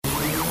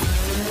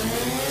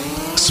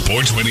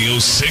Sports Radio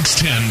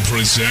 610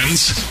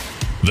 presents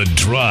The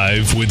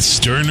Drive with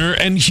Sterner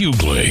and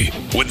Hughley.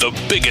 With the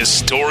biggest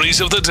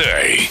stories of the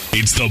day,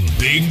 it's the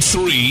Big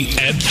Three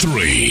at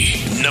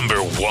 3. Number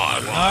 1.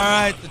 All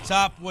right, the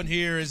top one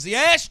here is the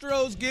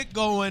Astros get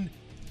going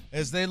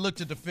as they look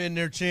to defend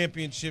their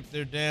championship.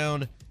 They're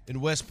down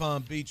in West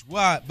Palm Beach.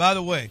 Why? By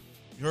the way,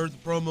 you heard the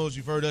promos,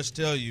 you've heard us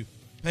tell you,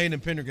 Payne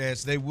and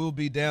Pendergast, they will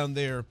be down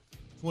there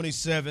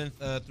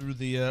 27th through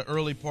the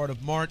early part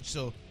of March,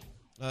 so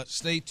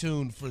stay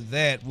tuned for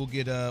that. We'll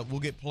get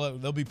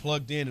they'll be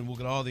plugged in, and we'll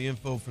get all the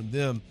info from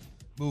them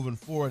moving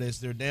forward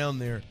as they're down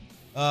there.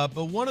 But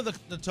one of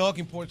the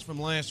talking points from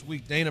last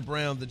week, Dana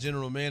Brown, the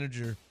general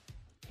manager,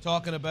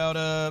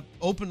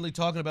 openly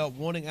talking about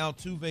wanting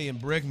Altuve and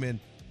Bregman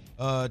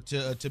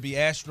to be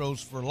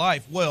Astros for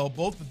life. Well,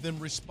 both of them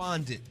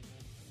responded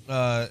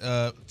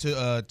to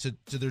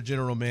their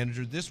general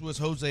manager. This was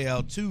Jose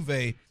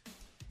Altuve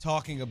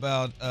talking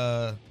about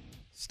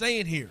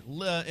staying here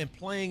and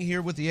playing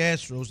here with the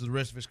Astros for the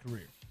rest of his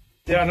career.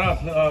 Yeah, no,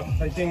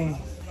 I think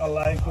I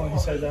like when he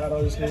said that.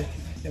 Obviously,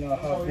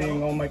 I've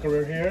been all my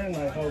career here, and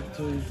I hope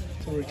to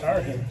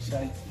retire here. So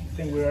I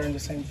think we are in the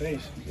same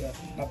page. Yeah,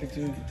 happy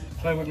to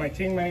play with my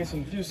teammates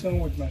in Houston,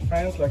 with my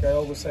friends, like I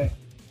always say.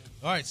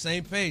 All right,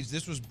 same page.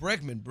 This was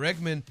Bregman.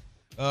 Bregman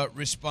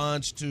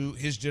responds to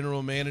his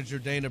general manager,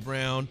 Dana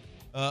Brown,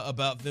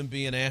 about them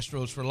being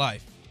Astros for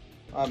life.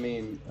 I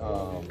mean,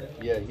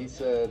 he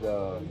said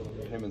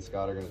him and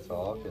Scott are going to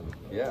talk, and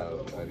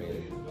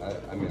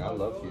I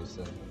love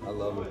Houston. I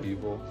love the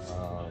people.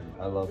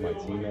 I love my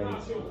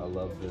teammates. I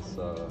love the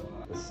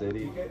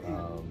city.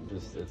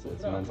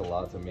 It's meant a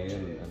lot to me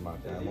and my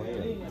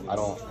family, and I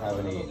don't have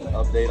any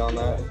update on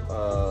that.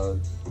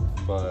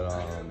 But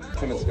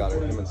him and Scott are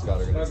going to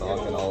talk,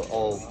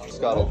 and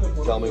Scott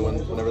will tell me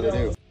whenever they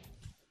do.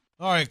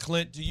 All right,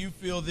 Clint, do you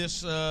feel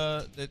this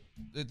that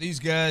these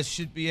guys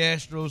should be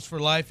Astros for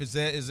life? Is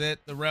that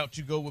the route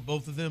you go with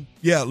both of them?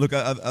 Yeah, look,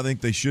 I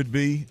think they should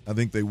be. I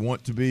think they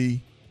want to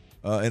be.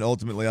 And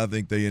ultimately, I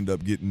think they end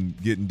up getting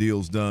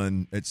deals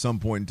done at some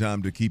point in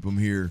time to keep them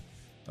here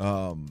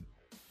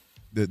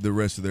the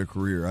rest of their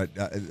career.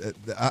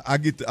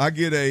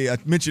 I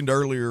mentioned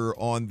earlier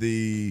on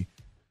the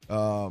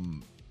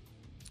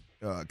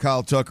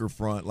Kyle Tucker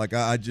front, like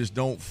I just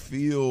don't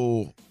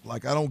feel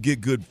like I don't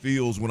get good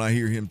feels when I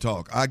hear him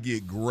talk. I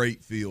get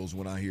great feels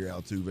when I hear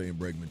Altuve and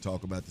Bregman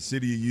talk about the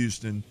city of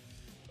Houston,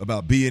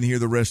 about being here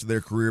the rest of their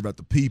career, about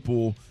the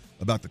people,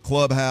 about the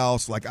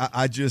clubhouse. Like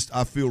I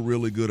feel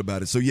really good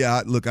about it. So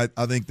yeah, look, I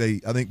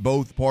think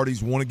both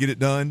parties want to get it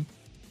done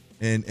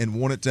and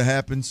want it to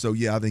happen. So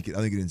yeah, I think it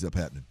ends up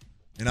happening.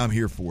 And I'm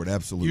here for it,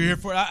 absolutely. You're here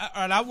for it.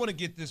 I want to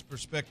get this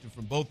perspective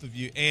from both of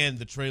you and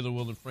the Trailer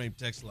Wheel and Frame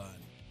text line.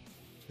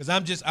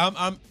 Because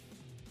I'm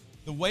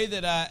the way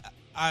that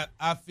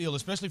I feel,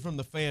 especially from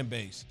the fan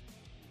base,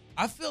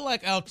 I feel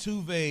like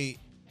Altuve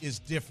is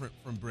different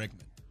from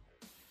Bregman.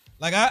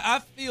 Like I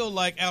feel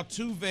like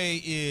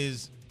Altuve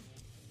is,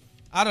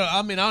 I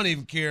don't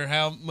even care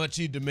how much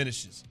he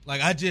diminishes.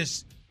 Like I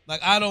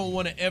don't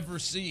want to ever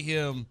see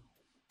him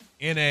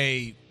in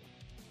a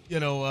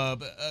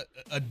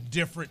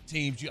different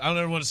team. I don't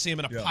ever want to see him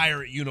in a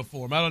Pirate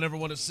uniform. I don't ever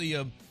want to see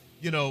him,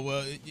 in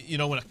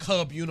a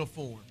Cub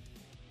uniform.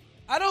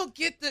 I don't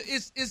get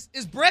is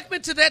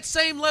Bregman to that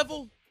same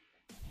level?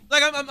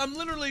 Like I'm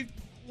literally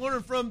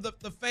learning from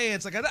the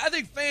fans. Like I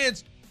think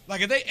fans,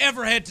 like if they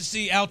ever had to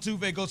see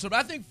Altuve go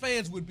somewhere, I think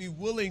fans would be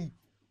willing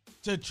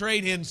to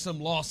trade in some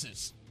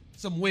losses,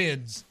 some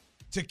wins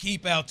to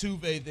keep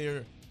Altuve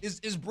there. Is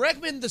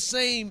Bregman the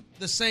same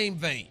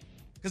vein?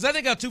 Because I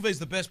think Altuve is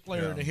the best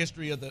player in the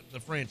history of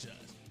the franchise.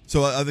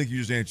 So I think you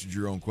just answered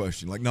your own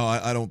question. Like no,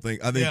 I don't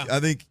think. I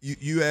think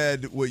you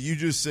add what you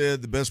just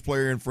said, the best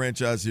player in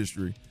franchise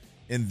history.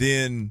 And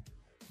then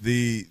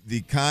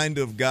the kind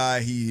of guy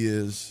he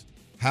is,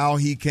 how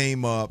he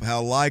came up,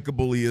 how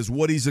likable he is,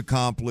 what he's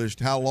accomplished,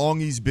 how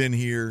long he's been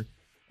here.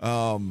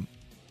 I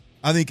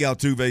think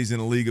Altuve's in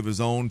a league of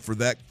his own for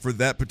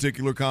that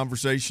particular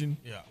conversation.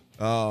 Yeah.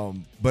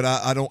 But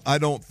I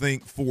don't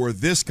think for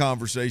this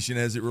conversation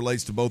as it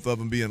relates to both of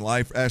them being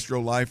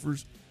Astro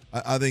lifers,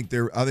 I think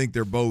they're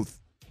both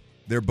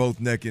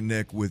neck and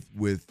neck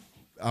with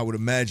I would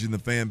imagine the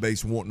fan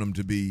base wanting them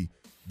to be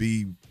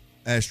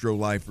Astro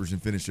lifers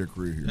and finish their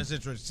career here. That's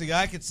interesting. See,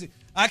 I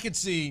could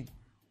see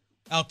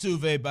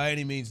Altuve by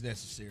any means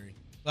necessary.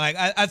 Like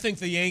I think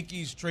the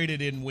Yankees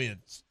traded in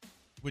wins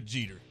with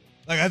Jeter.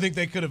 Like I think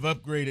they could have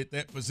upgraded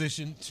that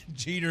position.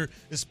 Jeter,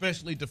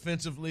 especially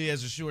defensively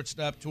as a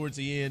shortstop towards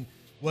the end,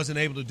 wasn't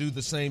able to do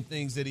the same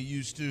things that he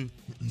used to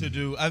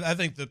do. I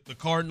think that the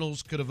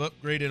Cardinals could have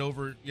upgraded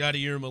over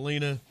Yadier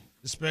Molina,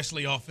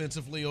 especially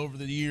offensively over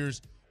the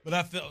years. But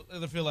I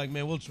feel like,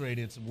 man, we'll trade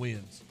in some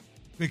wins.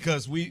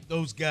 Because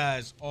those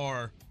guys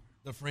are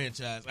the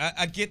franchise.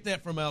 I get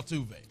that from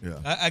Altuve. Yeah.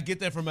 I get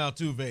that from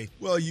Altuve.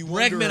 Well, you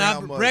wonder how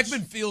much.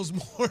 Bregman feels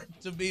more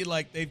to me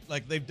like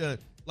they've done.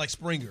 like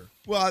Springer.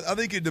 Well, I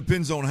think it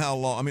depends on how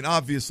long. I mean,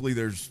 obviously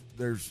there's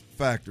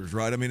factors,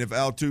 right? I mean, if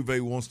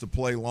Altuve wants to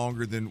play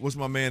longer than what's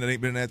my man that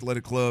ain't been in an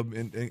athletic club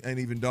and ain't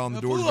even donned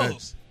the doors.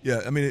 Pujols.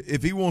 Yeah, I mean,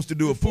 if he wants to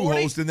do a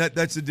Pujols, then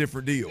that's a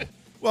different deal.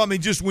 Well, I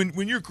mean, just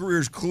when your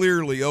career's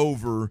clearly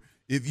over,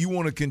 if you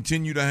want to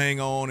continue to hang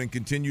on and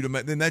continue to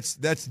then that's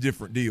a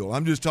different deal.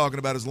 I'm just talking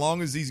about as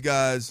long as these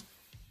guys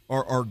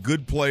are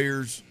good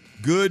players,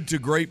 good to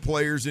great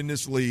players in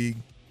this league.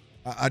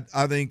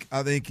 I think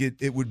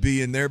it would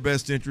be in their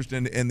best interest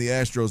and the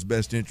Astros'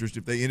 best interest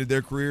if they ended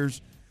their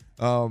careers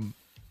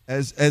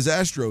as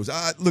Astros.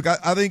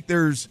 I think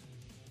there's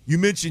 – you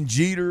mentioned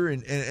Jeter,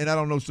 and I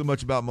don't know so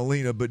much about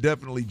Molina, but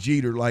definitely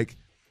Jeter. Like,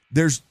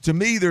 there's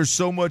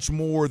so much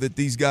more that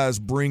these guys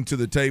bring to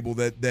the table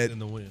that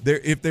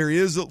if there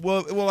is –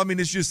 well, I mean,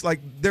 it's just like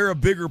they're a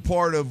bigger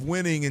part of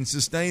winning and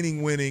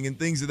sustaining winning and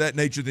things of that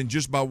nature than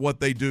just by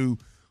what they do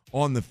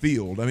on the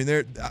field. I mean,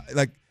 they're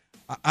like –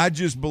 I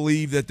just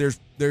believe that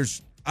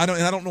there's I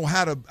don't know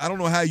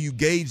how you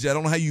gauge that. I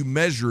don't know how you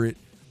measure it,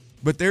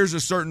 but there's a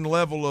certain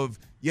level of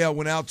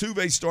when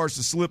Altuve starts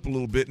to slip a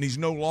little bit and he's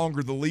no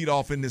longer the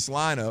leadoff in this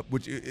lineup,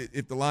 which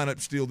if the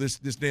lineup's still this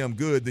damn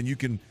good, then you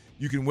can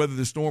weather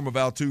the storm of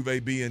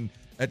Altuve being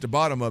at the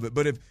bottom of it.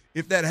 But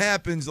if that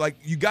happens, like,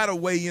 you got to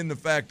weigh in the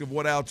fact of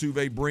what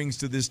Altuve brings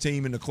to this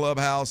team in the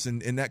clubhouse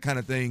and that kind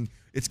of thing.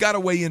 It's got to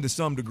weigh in to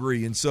some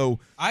degree, and so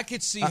I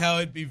could see how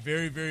it'd be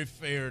very, very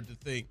fair to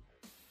think.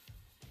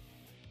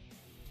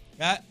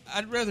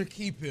 I'd rather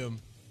keep him,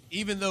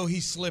 even though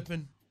he's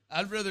slipping.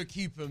 I'd rather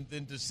keep him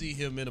than to see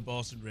him in a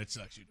Boston Red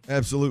Sox uniform.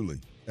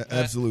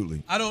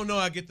 Absolutely. I don't know.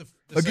 I get the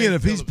again,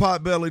 if he's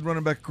pot-bellied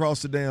running back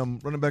across the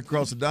diamond,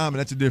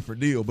 that's a different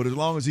deal. But as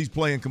long as he's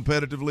playing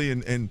competitively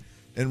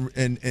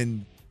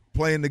and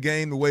playing the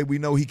game the way we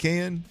know he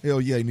can,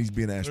 hell yeah, he needs to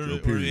be an Astro.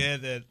 Or he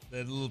had that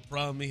little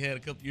problem he had a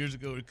couple years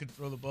ago where he couldn't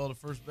throw the ball to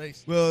first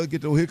base. Well,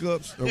 get those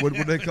hiccups, or what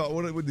they call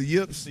what the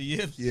yips. The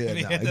yips. Yeah,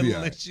 he had that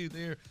little issue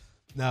there.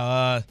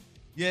 Now,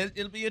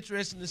 it'll be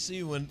interesting to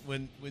see when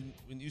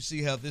you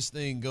see how this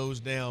thing goes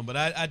down. But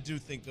I do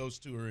think those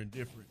two are in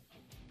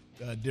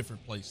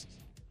different places.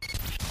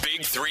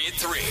 Big 3 at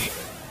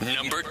 3,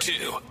 number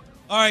 2. All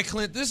right,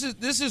 Clint. This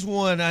is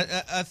one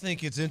I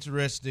think it's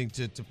interesting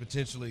to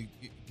potentially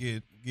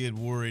get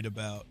worried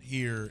about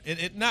here,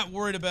 and not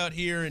worried about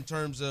here in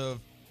terms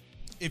of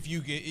if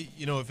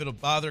it'll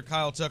bother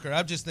Kyle Tucker.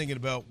 I'm just thinking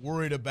about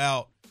worried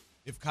about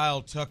if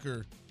Kyle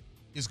Tucker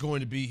is going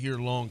to be here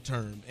long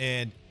term.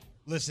 And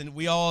listen,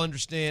 we all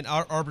understand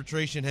our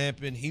arbitration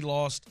happened. He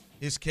lost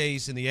his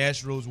case, and the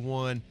Astros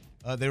won.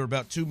 They were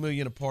about $2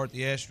 million apart.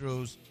 The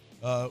Astros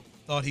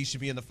thought he should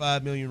be in the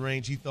 $5 million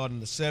range. He thought in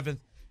the 7th,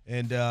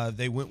 and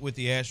they went with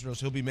the Astros.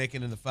 He'll be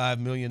making in the $5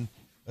 million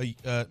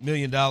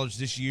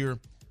this year.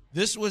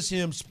 This was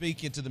him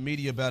speaking to the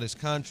media about his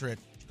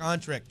contract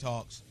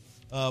talks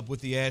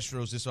with the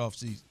Astros this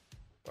offseason.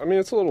 I mean,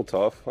 it's a little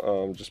tough,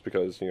 just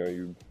because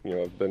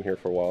I've been here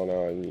for a while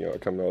now, and I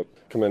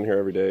come in here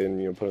every day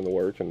and put in the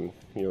work and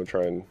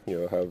try and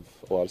have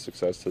a lot of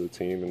success to the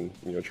team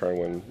and try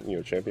and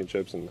win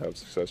championships and have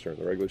success during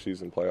the regular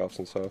season, playoffs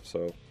and stuff.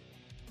 So,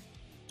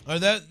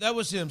 that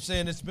was him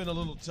saying it's been a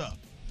little tough.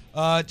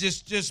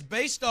 Just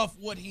based off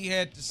what he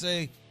had to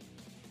say,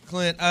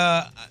 Clint,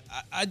 I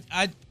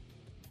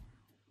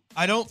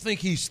don't think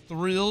he's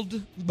thrilled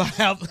by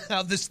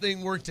how this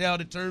thing worked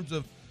out in terms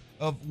of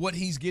what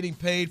he's getting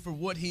paid for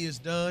what he has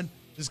done.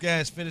 This guy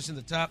has finished in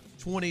the top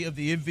 20 of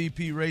the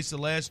MVP race the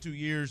last 2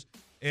 years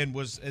and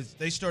as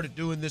they started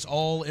doing this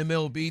all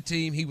MLB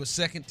team, he was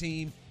second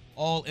team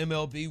all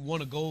MLB,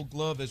 won a Gold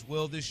Glove as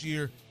well this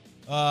year.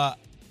 I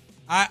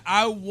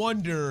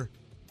wonder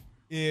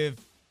if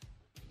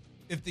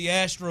the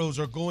Astros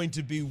are going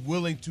to be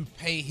willing to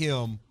pay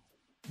him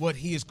what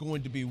he is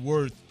going to be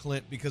worth,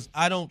 Clint, because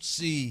I don't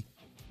see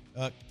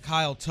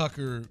Kyle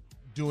Tucker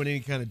doing any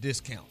kind of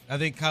discount. I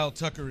think Kyle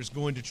Tucker is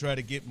going to try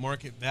to get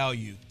market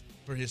value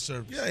for his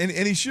service. Yeah, and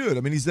he should.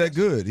 I mean, he's that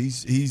good.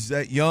 He's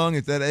that young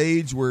at that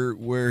age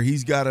where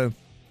he's got to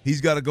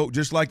go,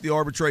 just like the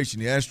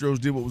arbitration. The Astros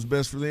did what was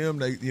best for them.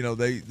 They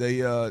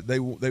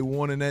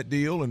won in that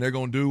deal, and they're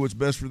going to do what's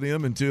best for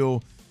them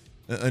until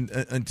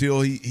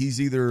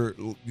he's either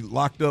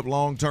locked up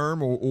long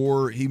term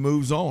or he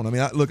moves on. I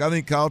mean, I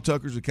think Kyle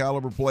Tucker's a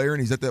caliber player,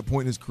 and he's at that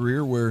point in his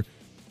career where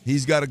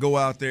he's got to go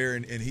out there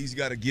and he's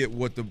got to get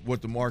what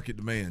the market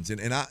demands.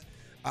 And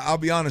I'll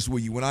be honest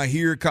with you, when I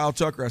hear Kyle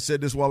Tucker, I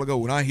said this a while ago,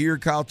 when I hear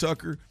Kyle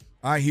Tucker,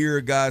 I hear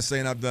a guy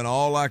saying, I've done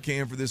all I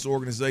can for this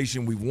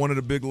organization. We've won at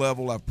a big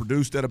level. I've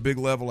produced at a big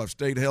level. I've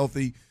stayed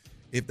healthy.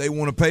 If they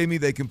want to pay me,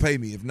 they can pay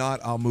me. If not,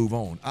 I'll move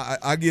on.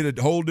 I get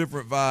a whole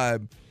different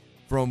vibe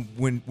from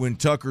when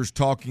Tucker's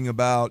talking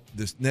about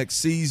this next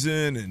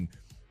season and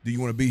do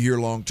you want to be here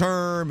long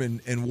term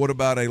and what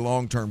about a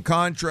long-term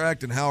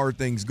contract and how are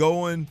things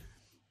going.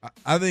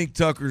 I think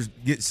Tucker's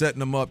setting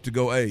them up to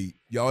go, hey,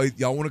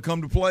 y'all want to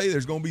come to play?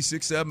 There's going to be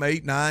 6, 7,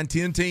 8, 9,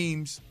 10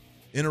 teams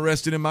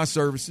interested in my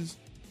services.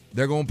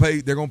 They're going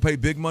to pay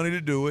big money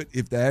to do it.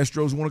 If the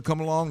Astros want to come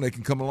along, they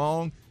can come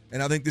along.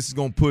 And I think this is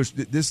going to push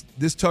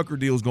this Tucker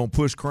deal is going to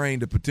push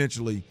Crane to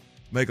potentially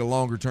make a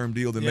longer term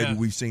deal than maybe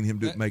we've seen him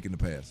make in the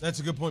past. That's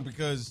a good point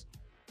because,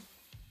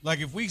 like,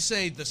 if we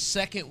say the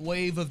second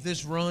wave of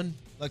this run,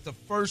 like the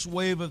first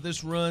wave of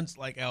this run's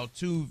like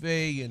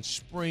Altuve and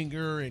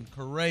Springer and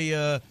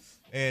Correa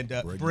and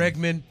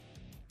Bregman,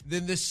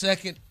 then this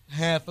second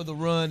half of the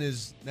run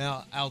is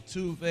now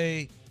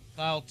Altuve,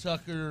 Kyle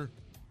Tucker,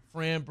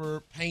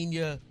 Framber,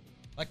 Pena.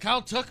 Like,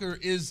 Kyle Tucker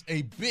is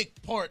a big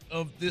part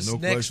of this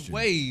next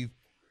wave.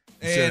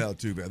 You said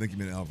Altuve. I think you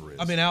meant Alvarez.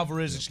 I mean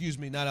Alvarez, excuse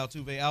me, not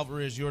Altuve.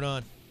 Alvarez,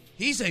 Jordan.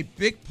 He's a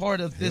big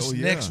part of this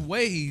next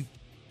wave.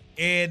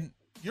 And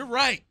you're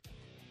right.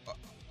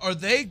 Are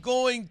they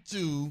going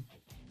to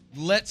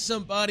let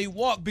somebody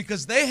walk?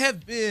 Because they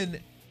have been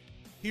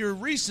here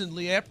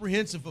recently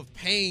apprehensive of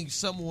paying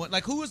someone.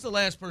 Like, who was the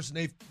last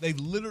person they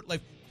literally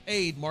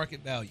paid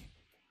market value?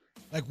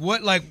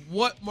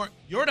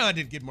 Jordan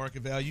didn't get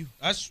market value.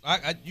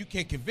 You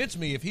can't convince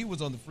me if he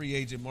was on the free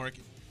agent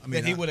market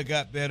that he would have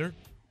got better,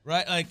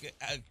 right? Like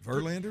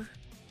Verlander?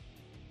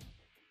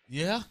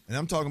 Yeah. And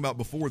I'm talking about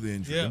before the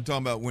injury. Yeah. I'm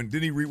talking about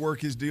didn't he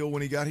rework his deal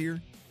when he got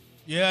here?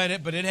 Yeah,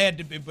 but it had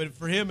to be. But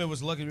for him, it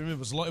was lucky.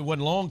 It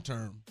wasn't long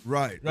term.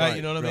 Right.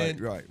 You know what I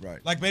mean? Right.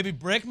 Like maybe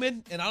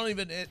Bregman,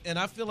 and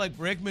I feel like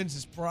Bregman's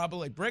is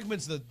probably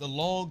Bregman's the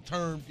long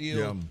term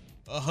deal,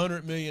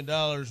 $100 million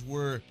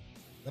worth.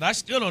 But I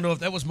still don't know if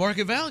that was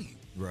market value.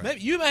 Right.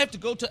 Maybe you might have to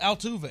go to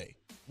Altuve.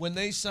 When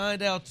they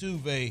signed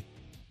Altuve,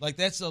 like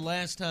that's the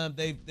last time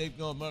they've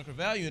gone market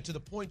value. And to the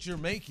point you're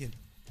making,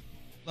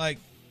 like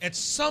at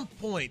some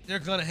point they're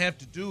going to have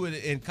to do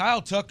it. And Kyle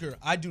Tucker,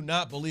 I do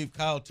not believe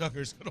Kyle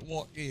Tucker is going to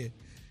walk in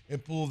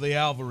and pull the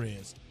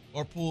Alvarez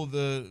or pull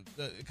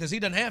because he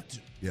doesn't have to.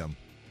 Yeah.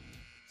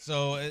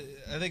 So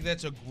I think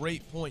that's a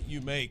great point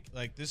you make.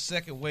 Like this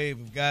second wave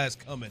of guys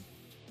coming,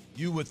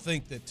 you would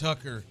think that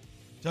Tucker's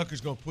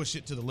going to push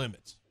it to the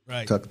limits,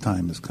 right? Tuck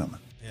time is coming.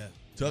 Yeah.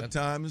 Tuck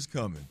time is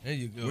coming. There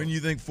you go. When you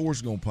think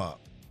Force going to pop?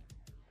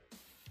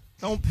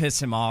 Don't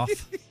piss him off.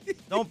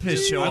 Don't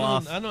piss you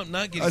off. I don't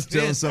not get I was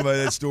telling pissed.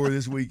 somebody that story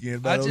this weekend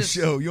about our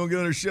show. You don't get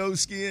on her show,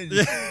 Skin?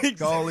 You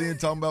call in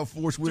talking about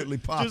Force Whitley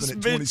popping just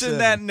at 27. mention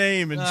that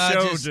name and I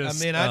show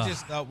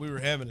just thought we were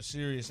having a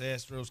serious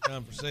Astros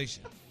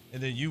conversation,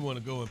 and then you want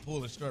to go and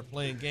pull and start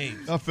playing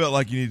games. I felt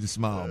like you need to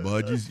smile,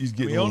 bud. He's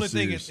getting a little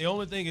serious. The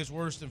only thing is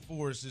worse than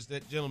Forrest is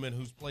that gentleman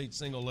who's played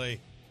single A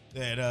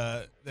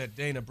that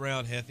Dana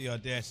Brown had the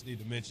audacity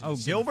to mention. Oh,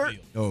 Gilbert?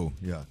 Oh,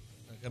 yeah.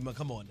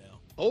 Come on now.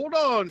 Hold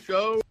on,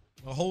 show.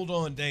 Well, hold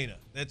on, Dana.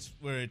 That's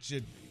where it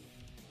should be.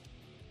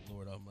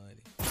 Lord Almighty.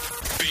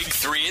 Big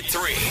 3 at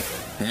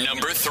 3.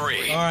 Number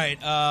 3. All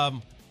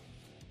right.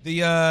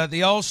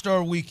 The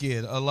All-Star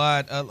Weekend. A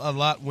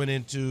lot went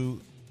into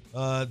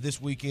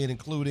this weekend,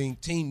 including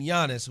Team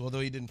Giannis, although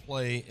he didn't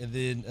play, and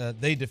then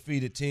they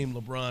defeated Team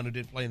LeBron, who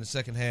didn't play in the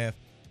second half,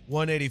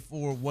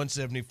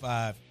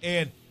 184-175.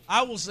 And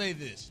I will say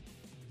this: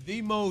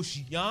 the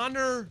most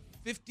Gianner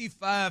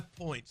 55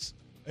 points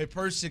a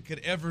person could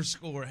ever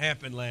score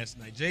happened last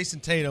night. Jason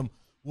Tatum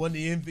won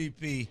the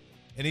MVP,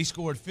 and he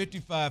scored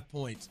 55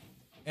 points.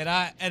 And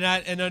I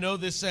know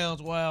this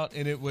sounds wild,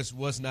 and it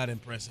was not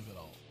impressive at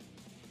all.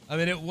 I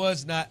mean, it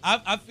was not.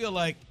 I feel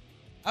like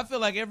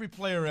every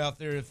player out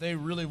there, if they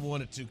really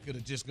wanted to, could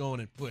have just gone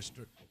and pushed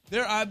her.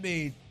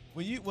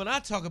 When I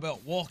talk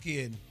about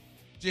walk-in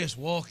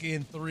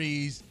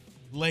threes,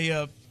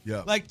 layup.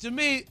 Yeah. Like, to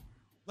me,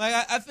 like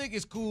I think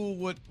it's cool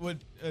what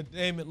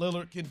Damian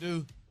Lillard can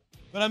do.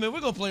 But, I mean,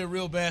 we're going to play a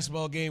real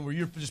basketball game where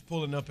you're just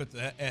pulling up at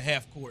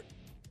half court.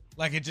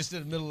 Like, it just in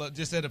the middle of,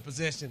 just at a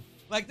possession.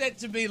 Like, that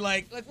to me,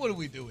 like what are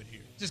we doing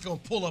here? Just going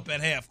to pull up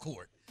at half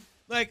court.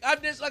 Like I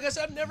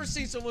said, I've never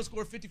seen someone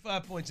score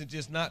 55 points and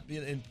just not be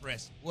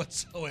impressed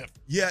whatsoever.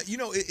 Yeah,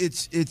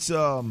 it's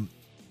the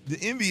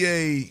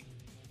NBA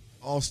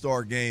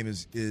All-Star game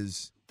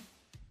is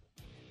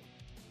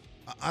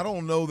I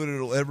don't know that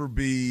it'll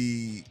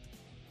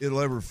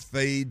ever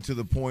fade to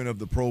the point of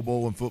the Pro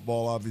Bowl in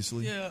football,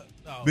 obviously. Yeah.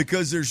 No.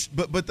 Because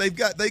but they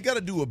got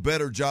to do a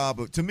better job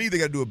of, to me, they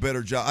got to do a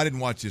better job. I didn't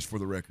watch this for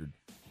the record.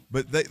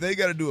 But they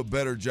got to do a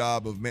better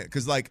job of, man,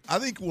 because like I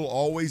think we'll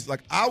always,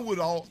 like I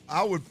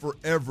would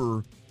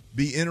forever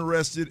be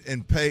interested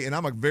and pay, and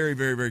I'm a very,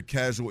 very, very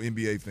casual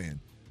NBA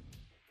fan.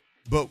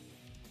 But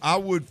I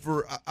would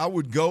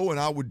go and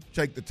I would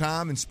take the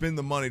time and spend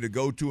the money to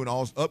go to an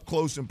up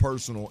close and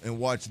personal and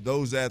watch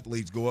those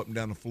athletes go up and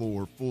down the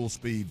floor full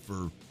speed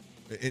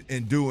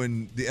and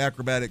doing the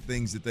acrobatic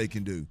things that they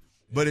can do.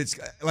 But it's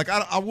like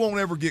I won't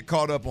ever get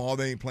caught up on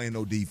they ain't playing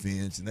no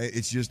defense, and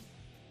it's just.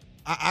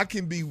 I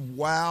can be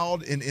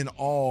wowed and in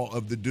awe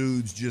of the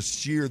dudes, just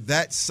sheer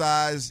that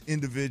size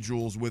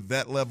individuals with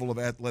that level of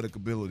athletic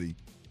ability.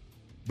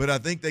 But I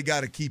think they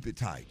got to keep it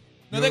tight.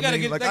 No, they got to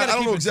like, they got to I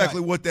don't keep know it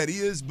exactly tight. what that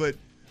is, but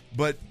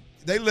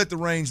they let the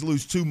reins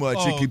loose too much.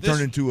 Oh, it could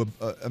turn into it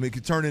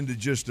could turn into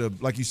just a,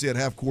 like you said,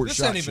 half court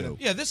shot show.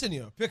 This ain't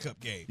even a pickup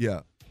game. Yeah.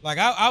 Like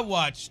I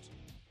watched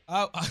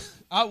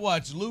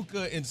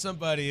Luka and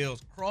somebody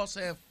else cross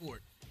half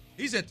court.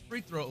 He's at the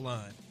free throw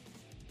line.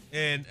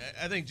 And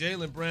I think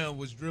Jaylen Brown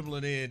was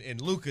dribbling in, and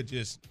Luka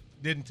just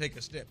didn't take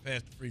a step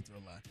past the free throw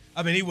line.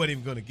 I mean, he wasn't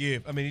even going to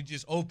give. I mean, he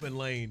just open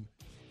lane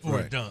for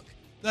a dunk.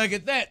 Like,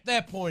 at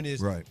that point is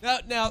right.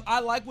 Now,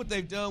 I like what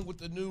they've done with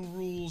the new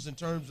rules in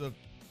terms of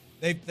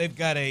they've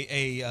got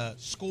a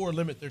score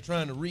limit they're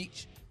trying to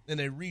reach. Then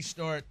they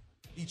restart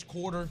each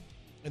quarter,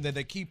 and then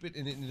they keep it,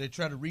 and they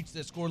try to reach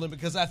that score limit,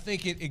 because I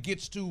think it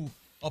gets to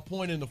a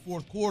point in the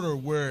fourth quarter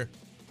where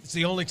it's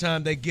the only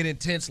time they get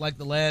intense, like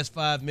the last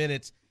 5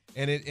 minutes,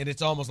 and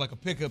it's almost like a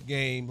pickup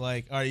game.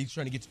 Like, all right, he's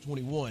trying to get to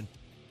 21,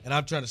 and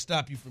I'm trying to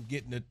stop you from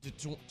getting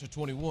to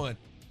 21.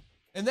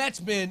 And that's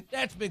been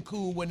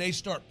cool when they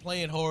start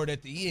playing hard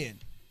at the end.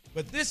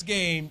 But this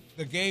game,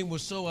 the game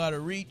was so out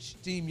of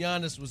reach. Team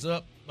Giannis was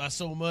up by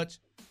so much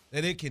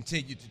that it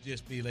continued to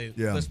just be like,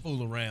 let's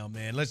fool around,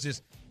 man. Let's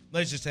just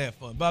have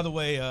fun. By the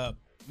way,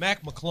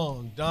 Mac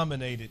McClung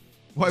dominated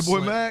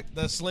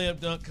the slam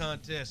dunk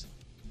contest.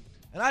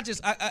 And I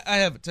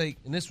have a take,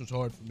 and this was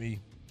hard for me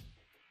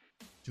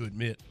to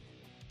admit.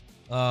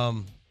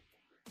 You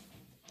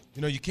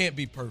can't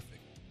be perfect.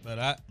 But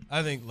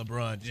I think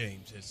LeBron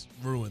James has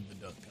ruined the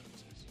dunk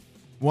contest.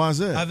 Why is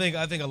that? I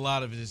think a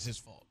lot of it is his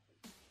fault.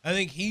 I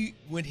think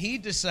when he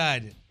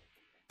decided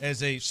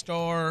as a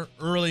star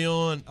early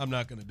on, I'm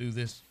not going to do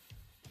this,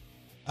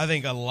 I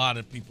think a lot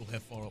of people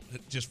have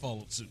just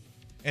followed suit.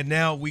 And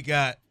now we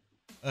got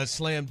a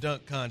slam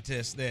dunk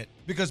contest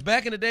because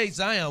back in the day,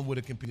 Zion would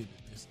have competed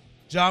in this.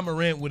 Ja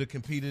Morant would have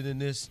competed in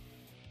this.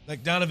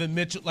 Like Donovan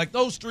Mitchell. Like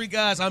those three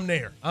guys, I'm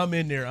there. I'm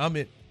in there. I'm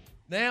in.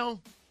 Now,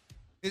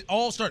 it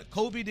all started.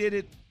 Kobe did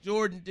it.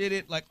 Jordan did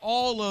it. Like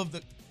all of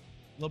the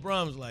 –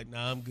 LeBron was like,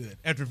 nah, I'm good.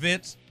 After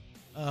Vince,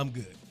 I'm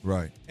good.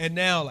 Right. And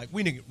now, like,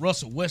 we didn't get –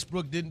 Russell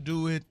Westbrook didn't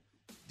do it.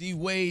 D.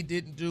 Wade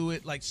didn't do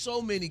it. Like,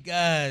 so many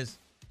guys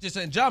just –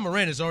 and Ja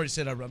Morant has already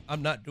said,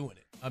 I'm not doing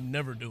it. I'm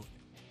never doing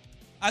it.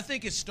 I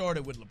think it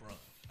started with LeBron.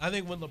 I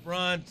think when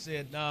LeBron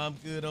said, nah, I'm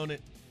good on it.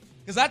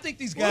 Because I think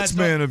these guys – Well, it's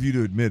man of you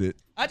to admit it.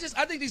 I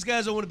think these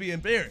guys don't want to be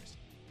embarrassed.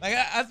 Like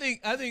I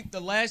think the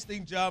last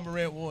thing Ja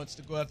Morant wants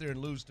to go out there and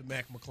lose to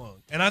Mac McClung,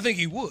 and I think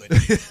he would.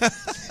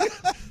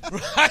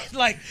 Right?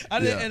 Like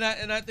and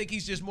I think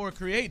he's just more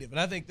creative, and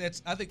I think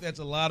that's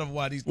a lot of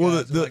why these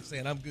guys are like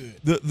saying I'm good.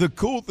 The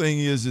cool thing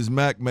is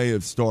Mac may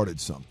have started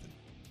something.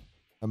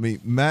 I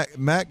mean,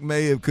 Mac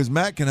may have, because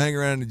Mac can hang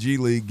around in the G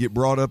League, get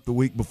brought up the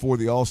week before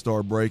the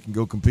All-Star break, and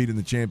go compete in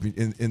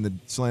the in the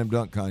slam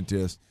dunk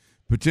contest,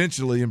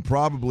 potentially, and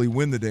probably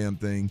win the damn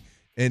thing,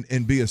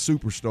 and be a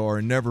superstar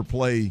and never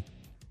play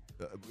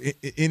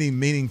any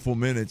meaningful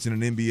minutes in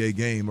an NBA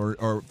game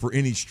or for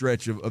any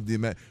stretch of the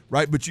amount,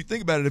 right? But you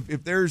think about it,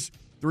 if there's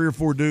 3 or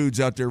 4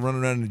 dudes out there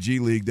running around in the G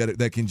League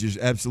that can just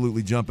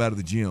absolutely jump out of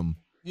the gym.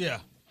 Yeah.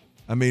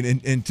 I mean,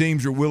 and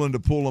teams are willing to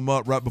pull them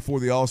up right before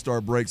the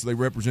All-Star break so they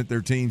represent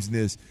their teams in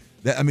this.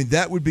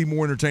 That would be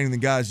more entertaining than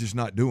guys just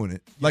not doing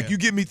it. Like, you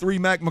give me 3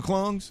 Mac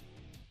McClungs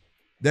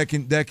they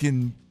got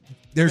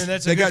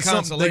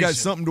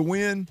something to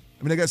win.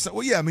 I mean, they got something.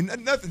 Well, yeah, I mean,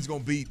 nothing's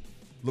going to beat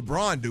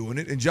LeBron doing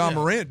it and Ja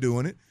Morant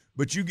doing it,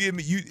 but you give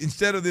me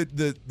instead of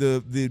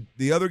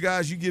the other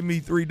guys, you give me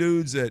 3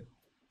 dudes that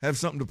have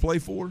something to play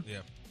for. Yeah,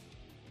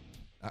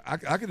 I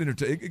could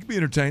entertain. It could be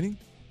entertaining.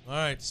 All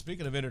right,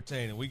 speaking of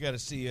entertaining, we got to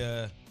see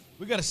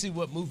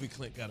what movie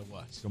Clint got to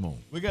watch. Come on,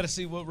 we got to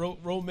see what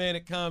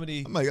romantic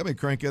comedy. I may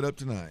crank that up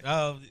tonight.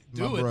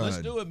 Do it. Let's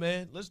do it,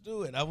 man. Let's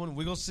do it.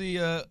 We're gonna see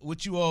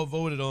what you all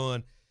voted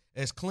on,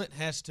 as Clint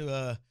has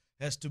to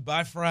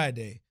by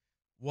Friday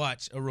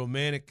watch a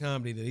romantic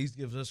comedy that he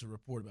gives us a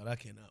report about. I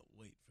cannot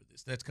wait for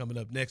this. That's coming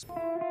up next.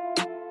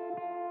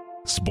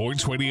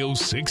 Sports Radio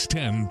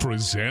 610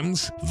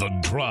 presents The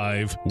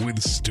Drive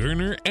with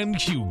Sterner and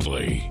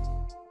Hughley.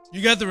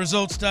 You got the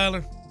results,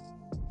 Tyler?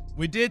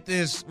 We did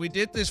this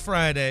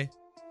Friday.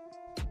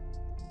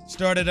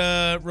 Started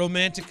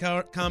Romantic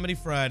Comedy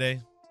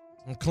Friday.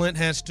 And Clint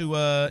has to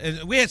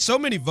and we had so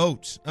many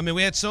votes. I mean,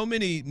 we had so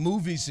many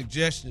movie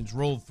suggestions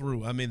rolled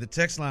through. I mean, the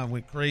text line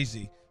went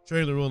crazy.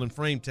 Trailer Roll and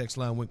Frame text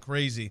line went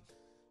crazy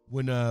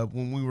when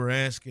we were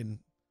asking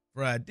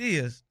for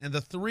ideas. And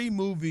the 3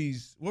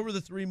 movies, what were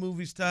the 3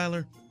 movies,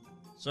 Tyler?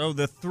 So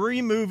the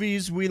 3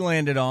 movies we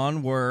landed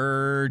on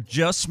were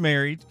Just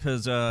Married,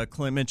 because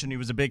Clint mentioned he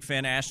was a big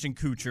fan of Ashton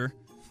Kutcher.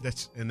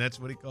 That's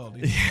what he called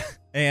it.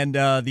 And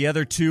the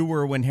other 2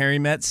 were When Harry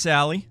Met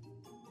Sally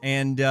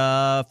and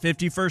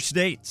 50 First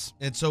Dates.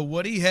 And so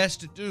what he has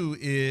to do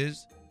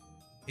is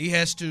he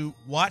has to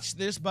watch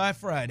this by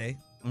Friday.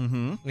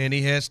 Mm-hmm. And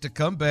he has to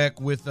come back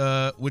with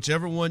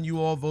whichever one you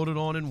all voted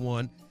on and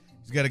won.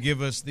 He's got to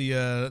give us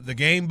the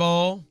game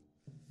ball,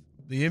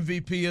 the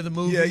MVP of the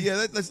movie.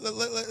 Yeah. Let's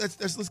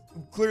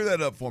clear that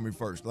up for me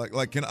first.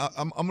 Like can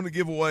I'm going to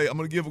give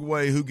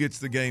away who gets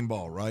the game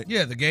ball, right?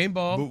 Yeah, the game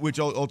ball, which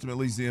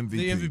ultimately is the MVP.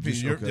 The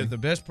MVP. You're the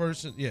best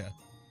person. Yeah,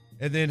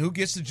 and then who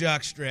gets the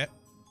jock strap?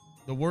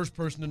 The worst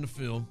person in the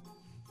film.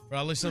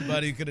 Probably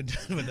somebody who could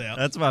have done without.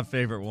 That's my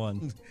favorite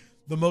one.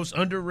 The most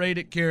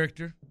underrated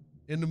character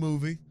in the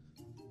movie.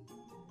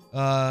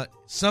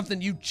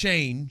 Something you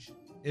change,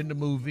 in the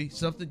movie,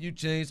 something you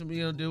change, something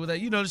you're going to do with that.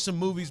 There's some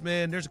movies,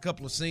 man, there's a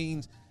couple of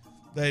scenes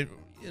that,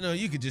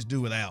 you could just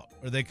do without,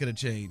 or they could have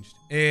changed.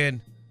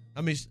 And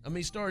how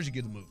many stars you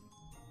give the movie?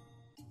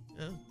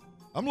 Yeah.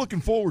 I'm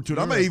looking forward to it.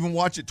 I may even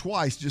watch it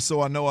twice just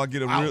so I know I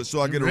get a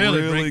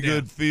really really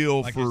good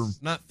feel like for.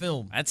 It's not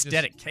film. That's just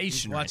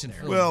dedication. Watching right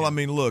there. film. Well, I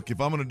mean, look,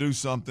 if I'm going to do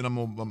something,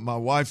 my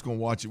wife's going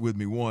to watch it with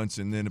me once,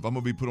 and then if I'm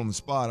going to be put on the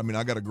spot, I mean,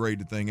 I got to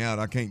grade the thing out.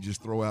 I can't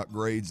just throw out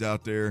grades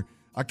out there.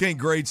 I can't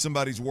grade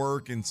somebody's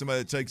work and somebody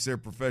that takes their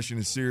profession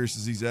as serious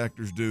as these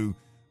actors do,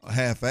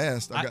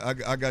 half-assed.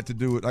 I got to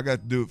do it. I got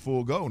to do it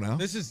full go now.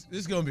 This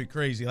is going to be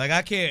crazy. Like,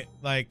 I can't,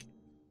 like,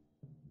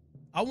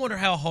 I wonder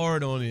how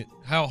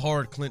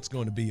hard Clint's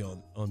going to be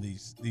on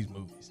these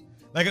movies.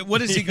 Like,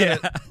 what is he going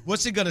to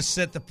what's he going to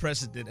set the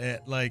precedent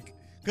at? Like,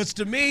 because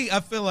to me, I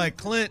feel like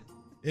Clint,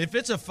 if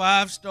it's a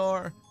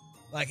 5-star,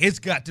 like, it's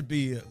got to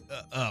be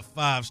a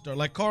 5-star.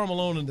 Like, Karl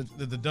Malone in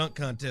the dunk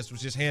contest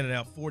was just handing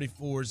out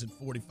 44s and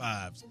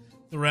 45s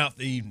throughout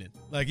the evening.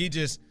 Like, he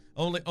just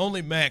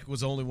only Mac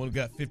was the only one who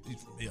got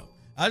 50s from him.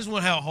 I just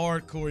wonder how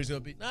hardcore he's going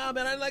to be. Nah,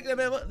 man, I didn't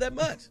like that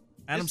much.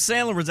 Adam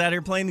Sandler was out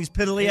here playing these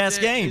piddly-ass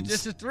games.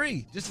 Just a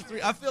three.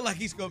 I feel like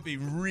he's going to be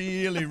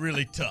really,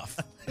 really tough.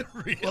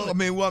 Really. Well, I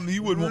mean,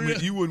 you wouldn't want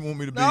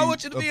me to be I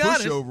want you to be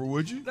honest. pushover,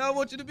 would you? No, I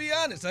want you to be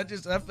honest. I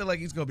feel like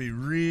he's going to be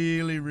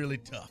really, really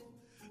tough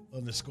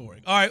on the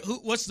scoring. All right,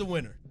 what's the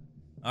winner?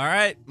 All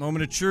right,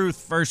 moment of truth.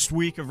 First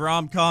week of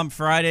Rom-Com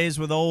Fridays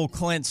with old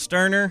Clint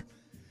Sterner.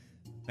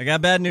 I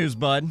got bad news,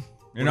 bud.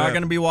 You're not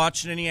going to be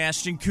watching any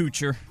Ashton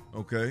Kutcher.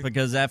 Okay.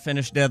 Because that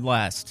finished dead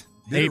last.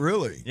 Did it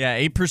really? Yeah,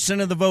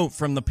 8% of the vote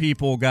from the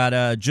people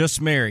got Just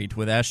Married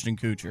with Ashton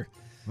Kutcher.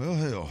 Well,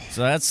 hell.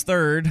 So that's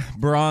third.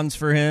 Bronze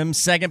for him.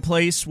 Second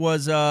place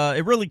was,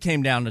 it really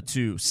came down to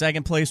two.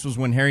 Second place was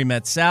When Harry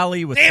Met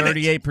Sally with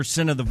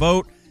 38% of the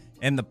vote.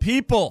 And the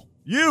people,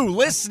 you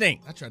listening.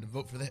 I tried to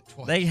vote for that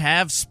twice. They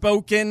have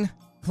spoken.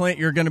 Clint,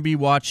 you're going to be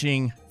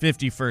watching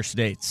 50 First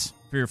Dates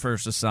for your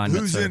first assignment.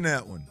 Who's sir. in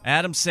that one?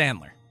 Adam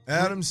Sandler.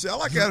 I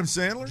like Adam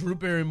Sandler. Drew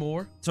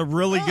Barrymore. It's a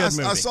really good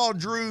movie. I saw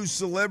Drew's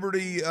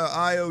Celebrity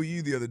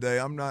IOU the other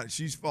day.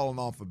 She's fallen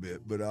off a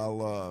bit, but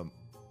I'll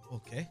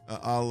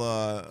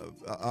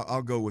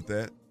go with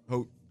that.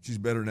 Hope she's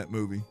better in that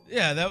movie.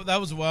 Yeah, that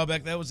was a while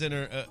back. That was in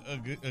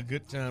a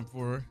good time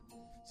for her.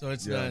 So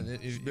it's not.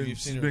 She's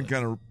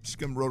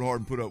been rode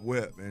hard and put up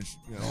wet, man.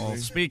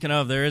 Speaking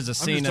of, there is a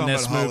scene in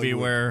this movie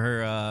where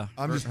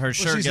her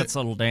shirt gets a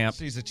little damp.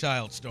 She's a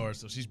child star,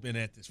 so she's been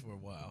at this for a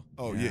while.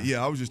 Oh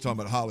yeah. I was just talking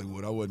about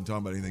Hollywood. I wasn't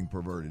talking about anything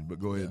perverted. But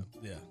go ahead.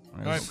 Yeah.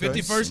 All right,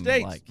 50 First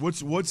Dates.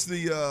 What's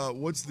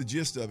the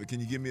gist of it? Can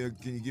you give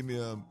me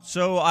a?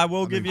 So I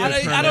will give you a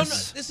premise. I don't know.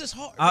 This is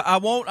hard. I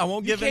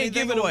won't give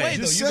anything away.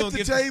 Just set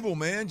the table,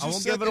 man. I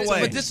won't give it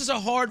away. But this is a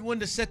hard one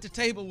to set the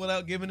table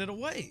without giving it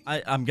away.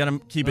 I'm gonna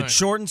keep it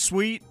short and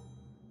sweet.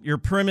 Your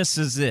premise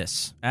is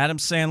this: Adam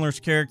Sandler's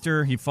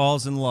character, he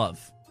falls in love,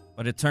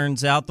 but it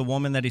turns out the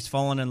woman that he's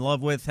fallen in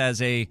love with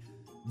has a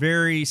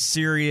very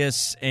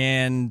serious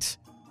and,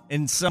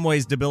 in some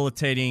ways,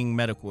 debilitating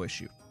medical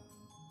issue.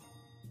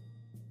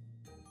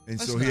 And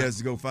so he has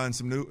to go find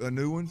some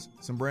new ones,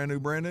 some brand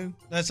new.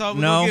 That's all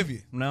we're gonna give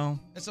you. No,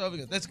 that's all we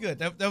got. That's good.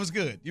 That was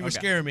good. You were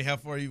scaring me how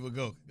far you would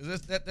go.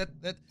 This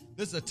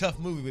is a tough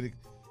movie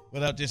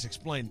without just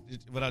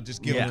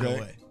giving it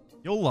away.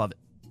 You'll love it.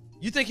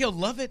 You think he'll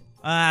love it?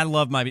 I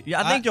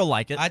think you'll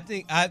like it. I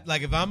think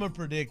if I'm gonna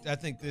predict, I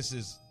think this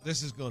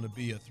is going to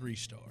be a 3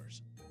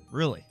 stars.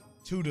 Really?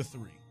 2 to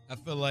 3. I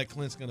feel like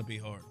Clint's going to be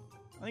hard.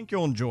 I think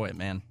you'll enjoy it,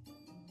 man.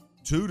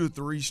 2 to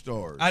 3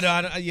 stars. I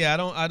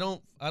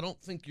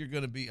don't think you're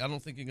going to be. I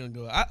don't think you're going to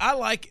go. I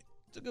like it.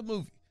 It's a good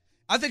movie.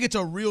 I think it's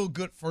a real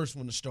good first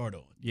one to start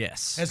on.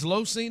 Yes. Has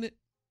Lo seen it?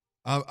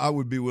 I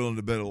would be willing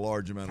to bet a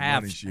large amount of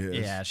money she has.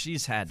 Yeah,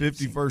 she's had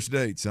 50 First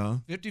Dates, huh?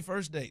 50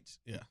 First Dates,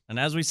 yeah. And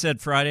as we said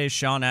Friday,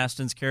 Sean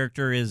Astin's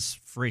character is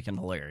freaking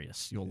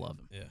hilarious. You'll love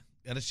him. Yeah.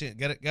 Got a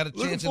chance.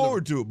 Looking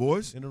forward to it,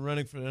 boys. In the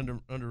running for the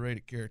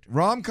underrated character.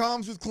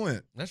 Rom-coms with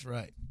Clint. That's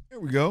right. There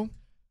we go.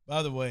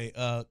 By the way,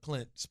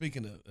 Clint,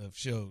 speaking of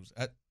shows,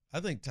 I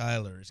think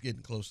Tyler is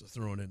getting close to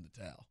throwing in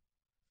the towel.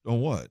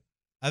 On what?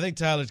 I think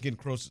Tyler's getting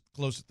close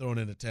to throwing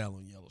in the towel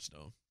on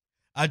Yellowstone.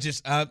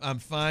 I'm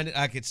finding,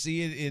 I could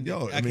see it in,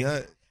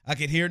 I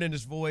could hear it in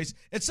his voice.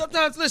 And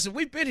sometimes, listen,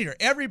 we've been here.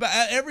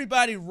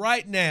 Everybody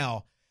right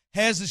now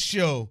has a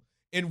show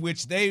in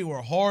which they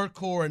were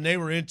hardcore and they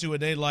were into it,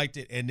 they liked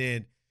it, and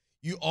then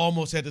you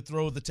almost had to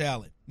throw the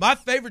towel in. My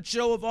favorite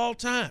show of all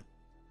time,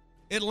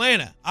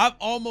 Atlanta. I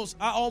almost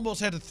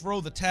had to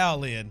throw the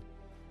towel in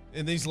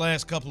these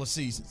last couple of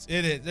seasons.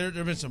 There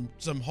have been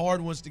some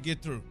hard ones to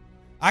get through.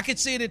 I could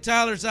see it in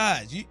Tyler's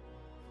eyes.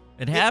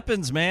 It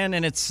happens, man,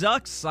 and it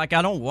sucks. Like,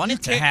 I don't want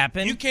it to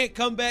happen. You can't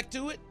come back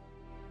to it?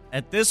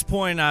 At this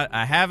point,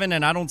 I haven't,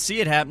 and I don't see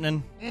it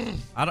happening.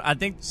 I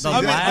think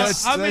how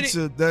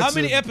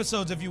many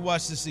episodes have you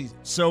watched this season?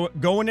 So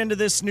going into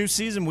this new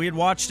season, we had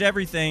watched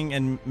everything,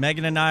 and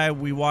Megan and I,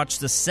 we watched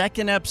the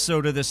second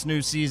episode of this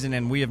new season,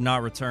 and we have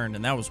not returned,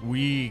 and that was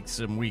weeks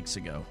and weeks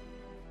ago.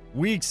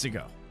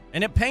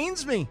 And it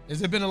pains me.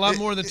 Has it been a lot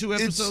more than 2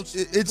 episodes?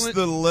 It's Clint?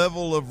 the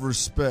level of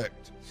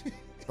respect,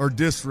 or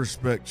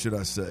disrespect, should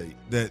I say,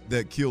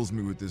 that kills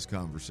me with this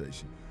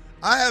conversation.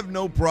 I have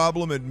no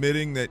problem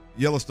admitting that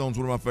Yellowstone's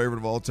one of my favorite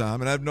of all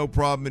time, and I have no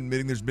problem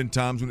admitting there's been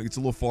times when it gets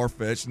a little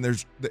far-fetched, and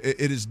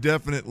it has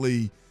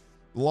definitely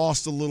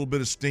lost a little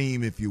bit of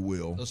steam, if you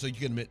will. Oh, so you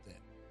can admit that.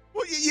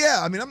 Well, yeah.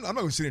 I mean, I'm not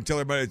going to sit here and tell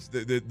everybody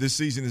that this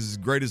season is as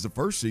great as the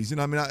first season.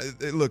 I mean,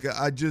 look,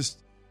 I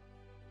just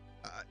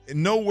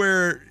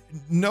nowhere,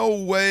 no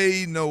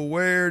way,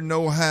 nowhere,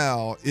 no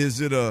how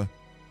is it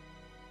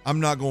I'm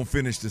not going to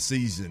finish the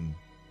season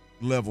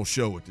level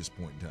show at this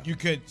point in time. You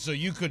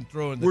couldn't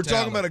throw in the We're towel.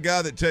 talking about a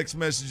guy that text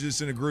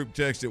messages in a group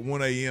text at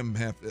 1 a.m.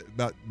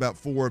 about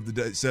 4 of the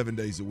day, 7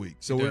 days a week.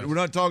 So we're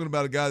not talking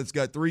about a guy that's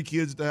got 3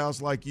 kids at the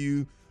house like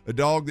you, a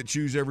dog that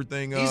chews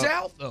everything up. He's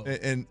out, though.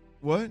 And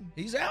what?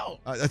 He's out.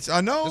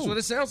 I know. That's what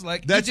it sounds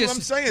like. That's what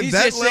I'm saying.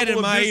 That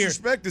level of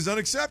disrespect is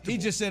unacceptable. He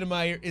just said in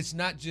my ear, it's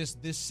not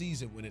just this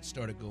season when it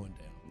started going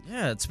down.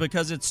 Yeah, it's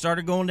because it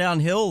started going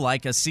downhill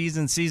like a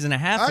season and a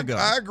half ago.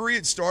 I agree.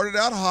 It started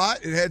out hot.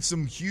 It had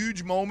some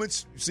huge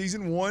moments,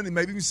 season 1 and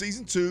maybe even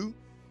season 2.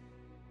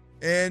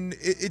 And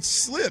it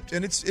slipped,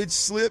 and it's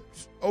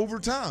slipped over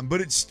time.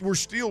 But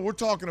we're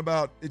talking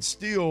about it's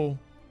still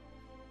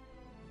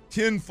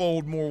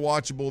tenfold more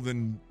watchable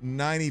than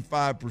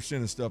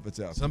 95% of stuff that's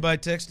out there. Somebody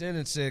texted in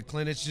and said,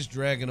 Clint, it's just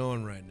dragging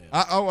on right now.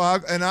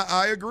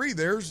 I agree.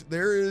 There's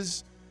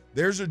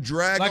a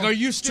drag. Like, on. are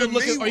you still To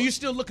looking? Are you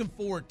still looking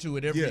forward to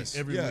it every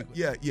week?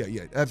 Yeah,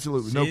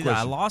 absolutely. See, No question.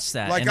 I lost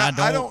that, Like, and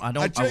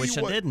I wish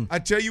I didn't. I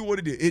tell you what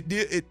it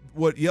did.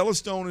 What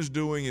Yellowstone is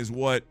doing is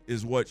what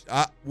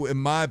in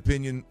my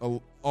opinion,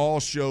 all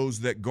shows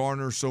that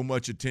garner so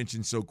much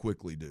attention so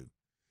quickly do.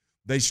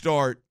 They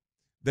start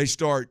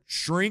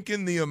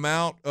shrinking the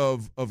amount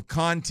of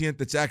content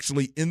that's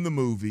actually in the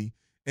movie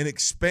and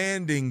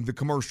expanding the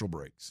commercial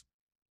breaks,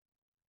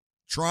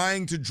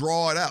 trying to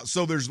draw it out.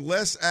 So there's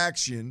less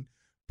action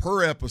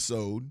per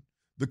episode.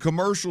 The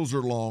commercials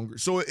are longer.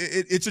 So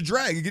it's a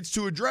drag. It gets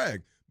to a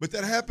drag. But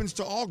that happens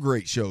to all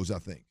great shows, I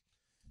think.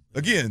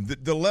 Again,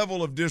 the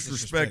level of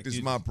disrespect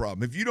is my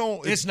problem. If you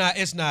don't... It's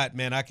not,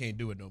 man, I can't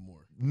do it no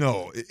more.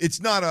 No,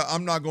 it's not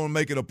I'm not going to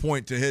make it a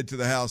point to head to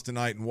the house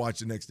tonight and watch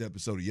the next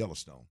episode of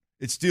Yellowstone.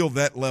 It's still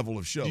that level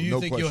of show. Do you no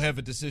think question. you'll have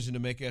a decision to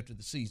make after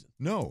the season?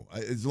 No.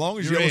 As long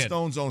as You're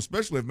Yellowstone's on,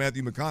 especially if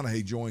Matthew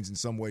McConaughey joins in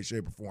some way,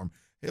 shape, or form,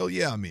 hell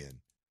yeah, I'm in.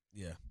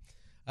 Yeah.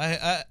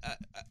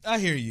 I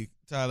hear you,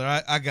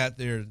 Tyler. I got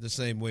there the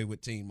same way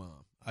with Teen Mom.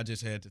 I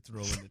just had to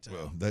throw in the towel.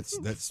 Well, that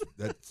speaks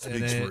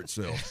for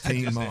itself.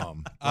 Teen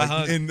Mom.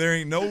 And there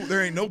ain't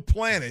no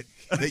planet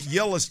that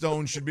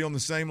Yellowstone should be on the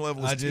same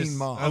level as Teen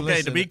Mom.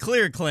 Okay, to be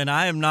clear, Clint,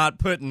 I am not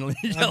putting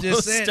Yellowstone. I'm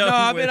just saying. No,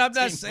 I mean, I'm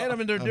not Teen saying. Mom. I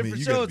mean, they're I mean, different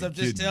you gotta shows. be I'm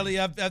just kidding telling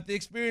you, I've the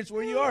experience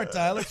where you are,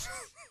 Tyler.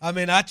 I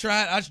mean, I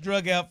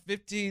drug out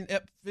 15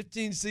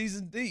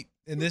 seasons deep.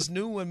 And this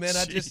new one, man,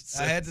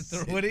 I had to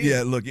throw it in.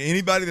 Yeah, look,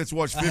 anybody that's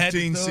watched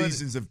 15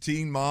 seasons of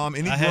Teen Mom,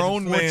 any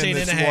grown man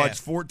that's watched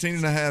 14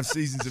 and a half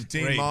seasons of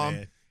Teen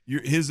Mom,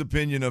 his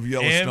opinion of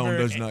Yellowstone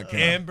does not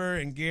count. Amber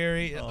and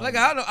Gary.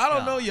 I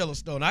don't know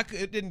Yellowstone.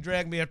 It didn't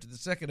drag me after the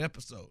second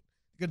episode.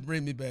 It couldn't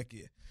bring me back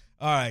in.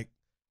 All right,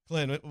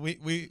 Clint,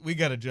 we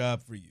got a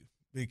job for you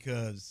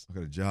because I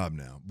got a job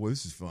now. Boy,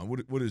 this is fun.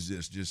 What is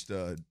this? Just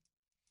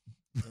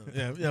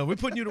yeah, we're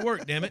putting you to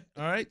work, damn it.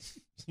 All right.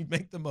 You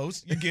make the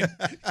most.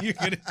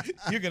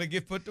 You're gonna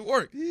get put to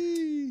work.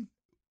 We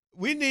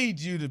need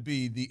you to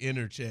be the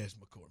inner Chaz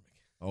McCormick.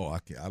 Oh,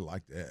 I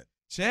like that.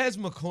 Chaz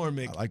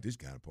McCormick, I like this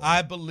kind of part.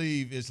 I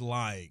believe is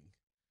lying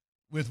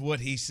with what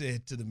he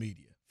said to the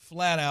media.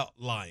 Flat out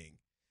lying.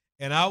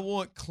 And I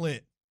want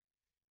Clint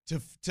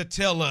to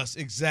tell us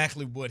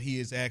exactly what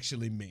he is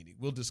actually meaning.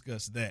 We'll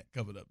discuss that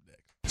coming up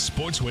next.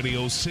 Sports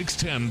Radio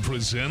 610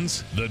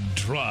 presents The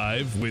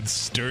Drive with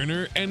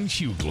Sterner and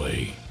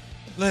Hughley.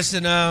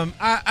 Listen,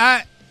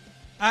 I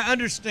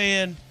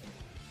understand.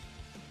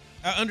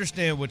 I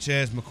understand what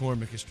Chaz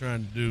McCormick is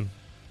trying to do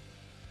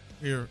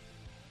here,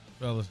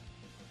 fellas.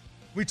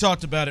 We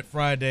talked about it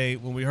Friday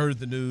when we heard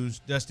the news.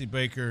 Dusty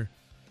Baker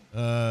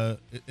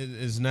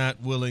is not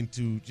willing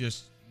to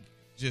just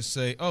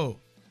say, "Oh,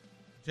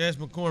 Chaz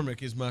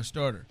McCormick is my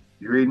starter."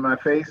 You reading my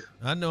face?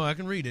 I know, I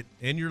can read it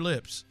and your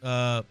lips.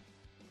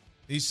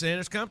 He's saying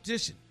there's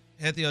competition.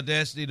 Had the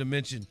audacity to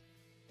mention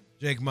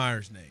Jake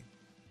Myers' name.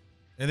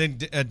 And then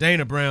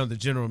Dana Brown, the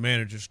general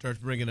manager, starts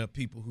bringing up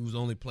people who's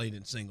only played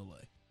in single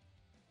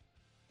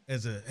A.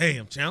 Hey,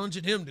 I'm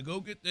challenging him to go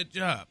get that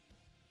job.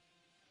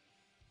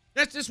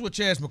 That's just what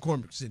Chaz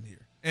McCormick's sitting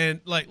here.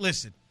 And,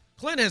 listen,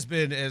 Clint has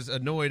been as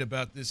annoyed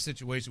about this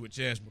situation with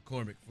Chaz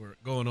McCormick for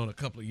going on a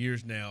couple of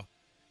years now.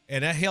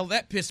 And,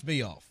 that pissed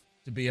me off,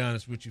 to be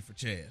honest with you, for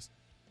Chaz.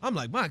 I'm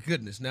like, my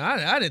goodness. Now,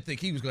 I didn't think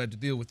he was going to have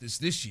to deal with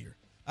this year.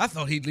 I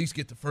thought he'd at least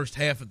get the first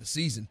half of the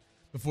season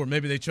before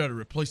maybe they try to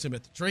replace him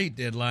at the trade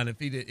deadline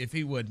if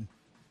he wasn't,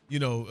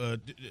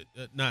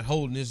 not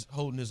holding his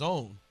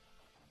own.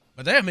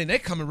 But they're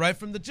coming right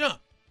from the jump.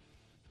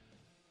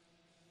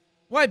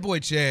 White boy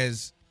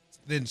Chaz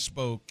then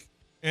spoke,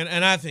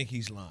 and I think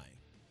he's lying.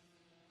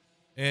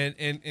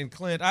 And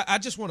Clint, I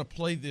just want to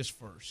play this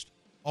first,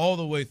 all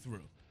the way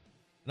through.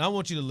 And I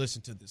want you to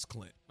listen to this,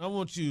 Clint. I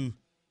want you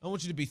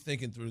to be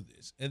thinking through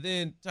this. And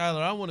then,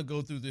 Tyler, I want to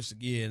go through this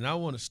again. And I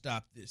want to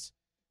stop this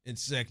in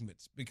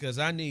segments because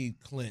I need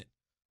Clint,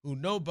 who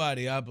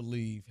nobody, I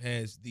believe,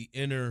 has the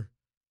inner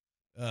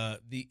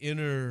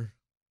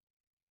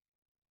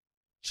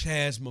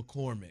Chaz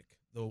McCormick,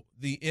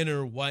 the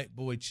inner white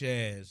boy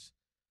Chaz,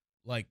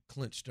 like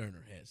Clint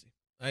Stoerner has him.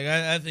 Like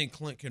I think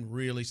Clint can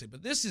really say,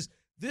 but this is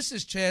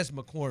Chaz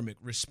McCormick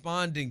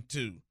responding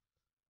to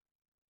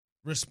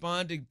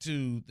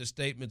the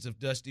statements of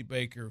Dusty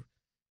Baker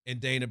and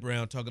Dana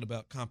Brown talking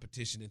about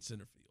competition in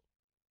center field.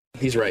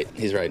 He's right.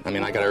 I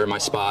mean, I got to earn my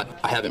spot.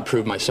 I haven't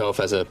proved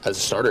myself as a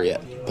starter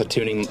yet.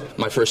 Platooning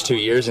my first 2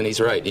 years, and he's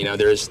right. You know,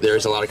 there's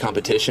a lot of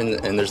competition,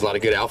 and there's a lot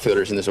of good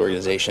outfielders in this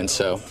organization.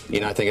 So, you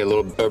know, I think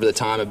over the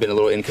time I've been a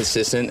little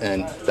inconsistent,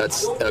 and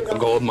that's a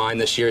goal of mine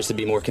this year is to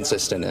be more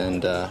consistent.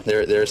 And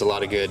there's a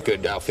lot of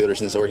good outfielders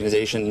in this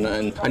organization,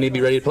 and I need to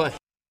be ready to play.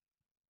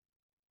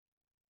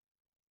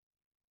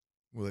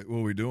 What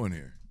are we doing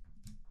here?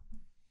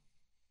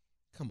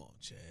 Come on,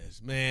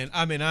 Chaz, man.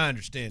 I mean, I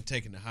understand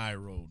taking the high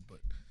road, but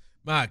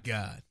my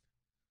God.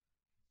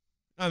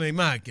 I mean,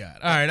 my God.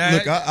 All right.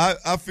 Look,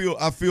 I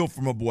feel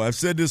for my boy. I've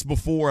said this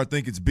before. I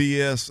think it's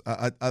BS.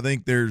 I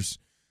think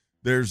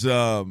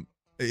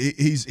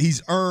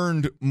he's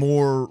earned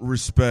more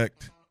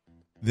respect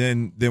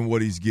than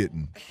what he's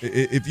getting.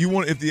 If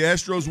the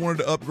Astros wanted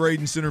to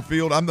upgrade in center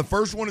field, I'm the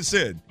first one that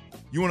said,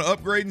 you want to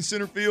upgrade in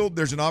center field,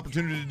 there's an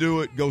opportunity to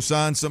do it. Go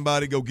sign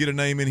somebody, go get a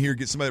name in here,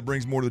 get somebody that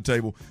brings more to the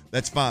table.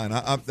 That's fine.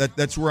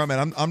 That's where I'm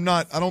at. I'm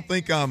not. I don't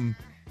think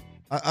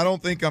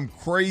I'm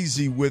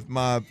crazy with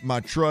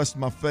my trust,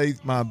 my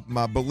faith,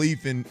 my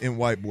belief in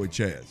white boy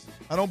Chaz.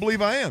 I don't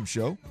believe I am,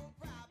 Show.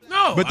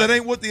 No. But that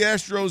ain't what the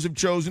Astros have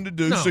chosen to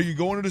do. No. So you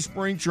go into the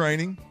spring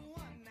training.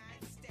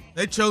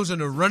 They've chosen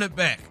to run it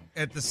back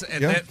at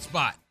that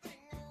spot.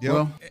 Yeah.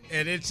 Well,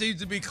 and it seems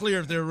to be clear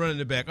if they're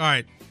running it back. All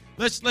right.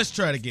 Let's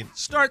try it again.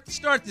 Start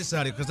this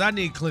out here because I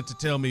need Clint to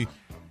tell me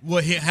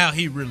how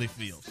he really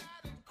feels.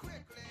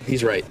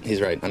 He's right.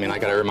 I mean, I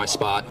got to earn my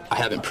spot. I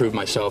haven't proved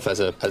myself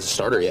as a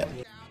starter yet.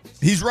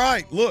 He's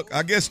right. Look,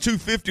 I guess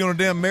 250 on a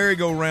damn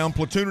merry-go-round,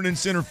 platooning in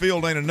center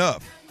field ain't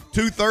enough.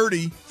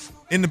 230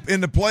 in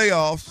the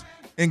playoffs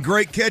and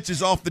great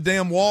catches off the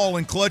damn wall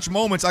in clutch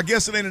moments. I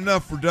guess it ain't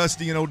enough for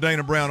Dusty and old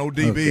Dana Brown,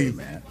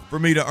 ODB, for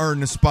me to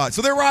earn the spot.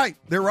 So they're right.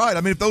 I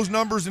mean, if those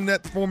numbers in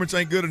that performance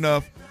ain't good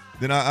enough,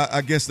 then I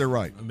guess they're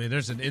right. I mean,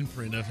 there's an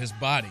imprint of his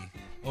body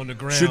on the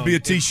ground. Should be a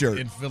T-shirt.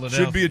 In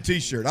Philadelphia. Should be a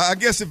T-shirt. I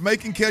guess if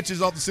making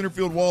catches off the center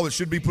field wall that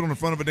should be put on the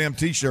front of a damn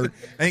T-shirt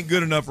ain't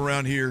good enough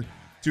around here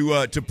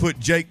to put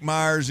Jake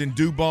Myers and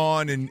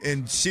Dubon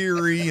and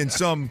Siri and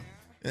some.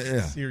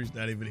 Yeah. Siri's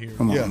not even here.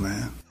 Come on,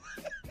 man.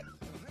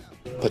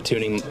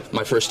 Platooning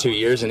my first 2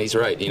 years, and he's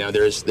right. You know,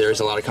 there's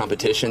a lot of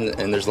competition,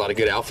 and there's a lot of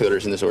good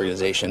outfielders in this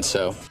organization.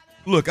 So,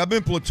 look, I've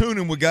been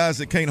platooning with guys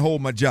that can't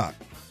hold my jock.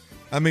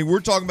 I mean, we're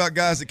talking about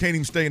guys that can't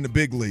even stay in the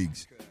big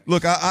leagues.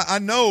 Look, I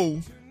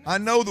know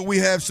that we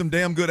have some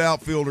damn good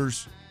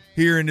outfielders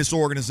here in this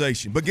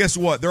organization. But guess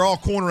what? They're all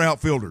corner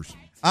outfielders.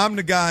 I'm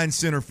the guy in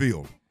center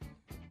field.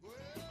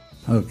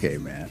 Okay,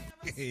 man.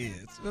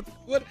 Yes.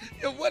 What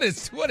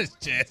is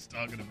Chaz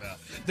talking about?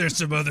 There's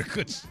some other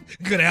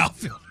good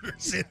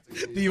outfielders in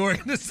the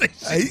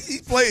organization. Hey,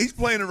 he's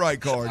playing the right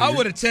card. I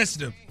would have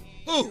tested him.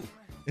 Who?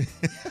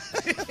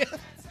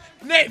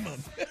 Name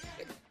him.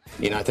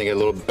 You know, I think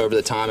over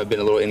the time I've been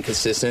a little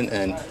inconsistent,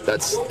 and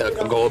that's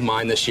a goal of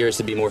mine this year is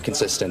to be more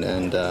consistent.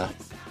 And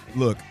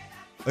look,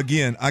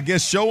 again, I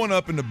guess showing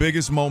up in the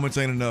biggest moments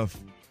ain't enough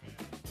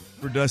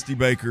for Dusty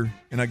Baker,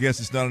 and I guess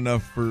it's not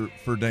enough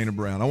for Dana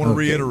Brown. I want to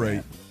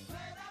reiterate,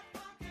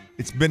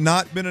 it's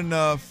not been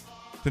enough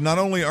to not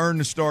only earn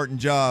the starting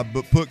job,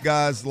 but put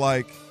guys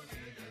like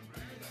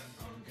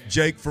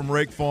Jake from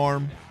Rake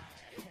Farm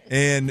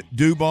and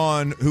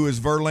Dubon, who is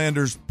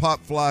Verlander's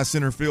pop fly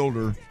center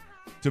fielder,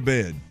 to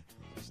bed.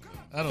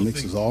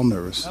 Makes us all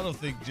nervous. I don't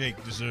think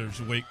Jake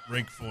deserves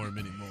Rake Farm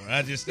anymore.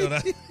 I just don't.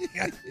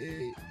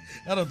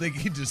 I don't think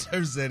he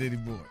deserves that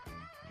anymore.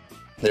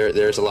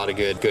 There's a lot of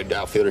good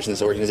outfielders in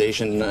this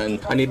organization, and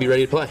I need to be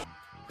ready to play.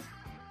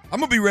 I'm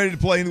going to be ready to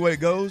play any way it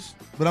goes,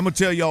 but I'm going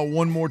to tell y'all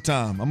one more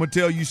time. I'm going to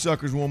tell you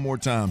suckers one more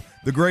time.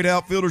 The great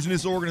outfielders in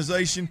this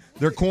organization,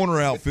 they're corner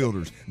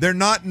outfielders. They're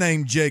not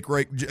named Jake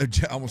Rake.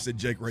 I almost said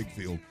Jake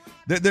Rakefield.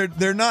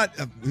 They're not.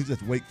 Who's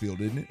at Wakefield,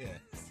 isn't it? Yeah.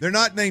 They're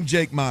not named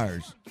Jake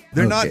Myers.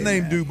 They're not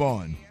named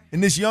Dubon.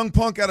 And this young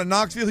punk out of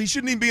Knoxville, he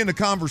shouldn't even be in the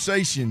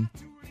conversation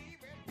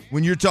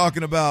when you're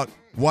talking about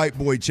white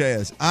boy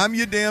Chaz. I'm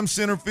your damn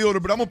center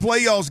fielder, but I'm going to play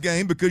y'all's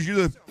game because you're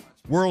the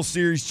World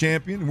Series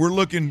champion.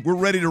 We're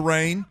ready to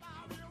reign,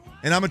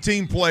 and I'm a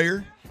team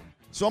player.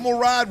 So I'm going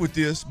to ride with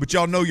this, but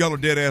y'all know y'all are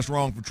dead ass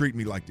wrong for treating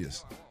me like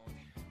this.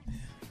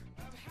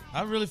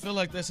 I really feel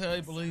like that's how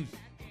he believes.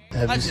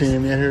 Have you seen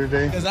him yet here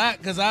today?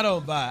 Because I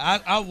don't buy.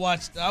 I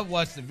watched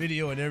the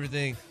video and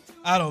everything.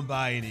 I don't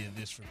buy any of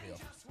this from him.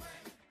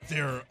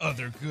 There are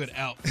other good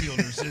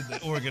outfielders in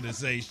the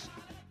organization.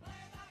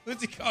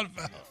 What's he talking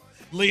about?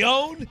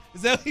 Leon?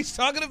 Is that what he's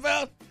talking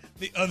about?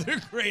 The other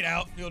great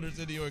outfielders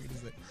in the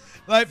organization.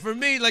 Like, for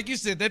me, like you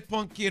said, that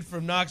punk kid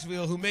from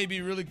Knoxville who may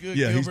be really good.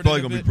 Yeah, Gilbert, he's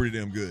probably going to be pretty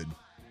damn good.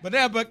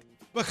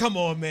 But come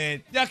on,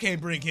 man. Y'all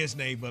can't bring his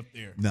name up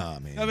there. Nah,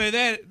 man. I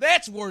mean,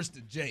 that's worse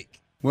than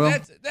Jake. Well,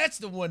 that's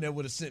the one that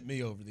would have sent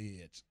me over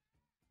the edge.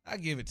 I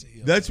give it to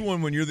him. That's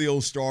one when you're the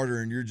old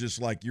starter and you're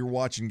just like you're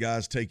watching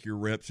guys take your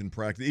reps in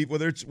practice,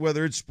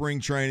 whether it's spring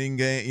training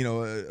game,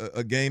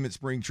 a game at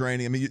spring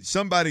training. I mean,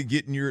 somebody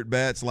getting your at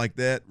bats like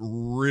that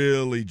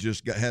really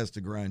just has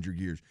to grind your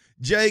gears.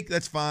 Jake,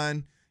 that's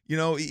fine.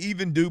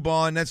 Even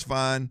Dubon, that's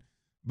fine.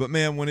 But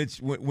man,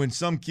 when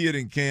some kid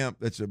in camp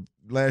that's a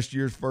last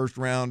year's first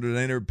rounder,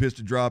 they never pitched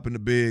a drop in the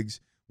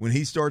bigs, when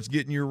he starts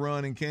getting your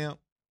run in camp,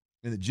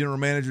 and the general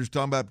manager's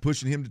talking about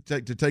pushing him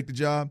to take the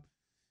job.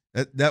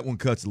 That one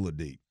cuts a little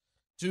deep.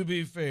 To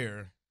be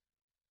fair,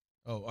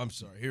 I'm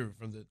sorry. Here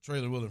from the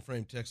Trailer Wheel and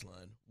Frame text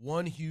line.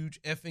 One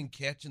huge effing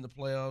catch in the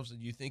playoffs, and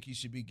you think he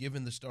should be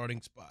given the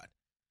starting spot?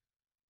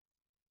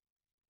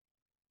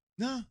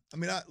 No, I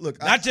mean,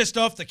 not just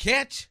off the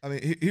catch. I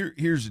mean,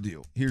 here's the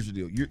deal.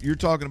 You're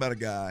talking about a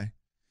guy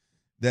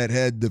that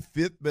had the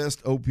fifth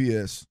best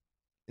OPS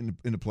in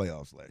the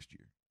playoffs last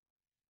year.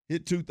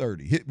 Hit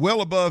 230, hit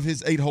well above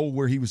his 8-hole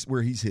where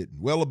he's hitting,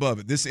 well above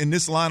it. In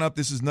this lineup,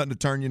 this is nothing to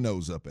turn your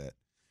nose up at.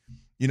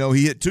 He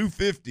hit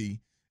 250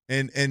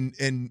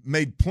 and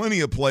made plenty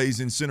of plays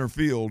in center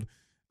field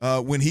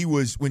when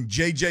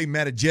J.J.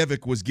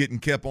 Matajevic was getting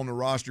kept on the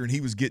roster and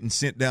he was getting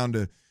sent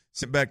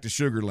back to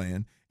Sugar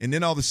Land. And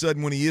then all of a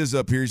sudden, when he is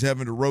up here, he's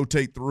having to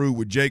rotate through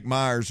with Jake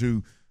Myers,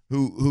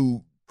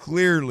 who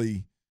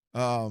clearly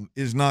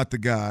is not the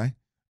guy.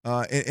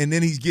 And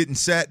then he's getting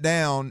sat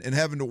down and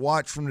having to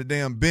watch from the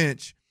damn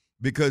bench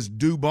because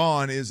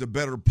Dubon is a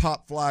better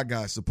pop fly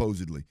guy,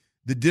 supposedly.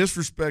 The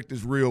disrespect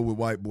is real with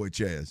white boy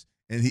Chaz,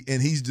 and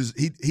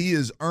he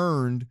has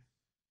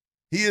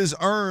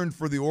earned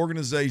for the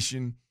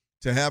organization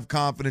to have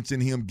confidence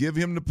in him, give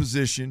him the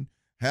position,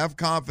 have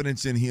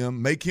confidence in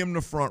him, make him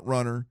the front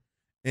runner,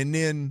 and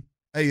then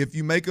hey, if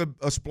you make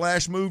a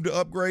splash move to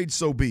upgrade,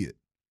 so be it.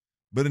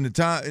 But in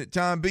the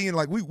time being,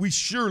 like we're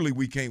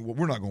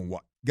not going to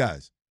watch,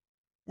 guys.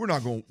 We're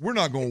not going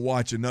to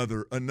watch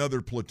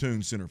another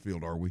platoon center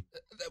field, are we?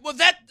 Well,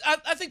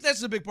 I think that's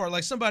the big part.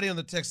 Like somebody on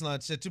the text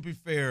line said, to be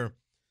fair,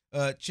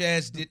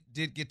 Chaz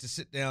did get to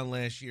sit down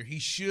last year. He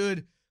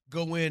should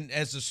go in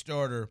as a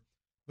starter,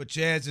 but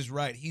Chaz is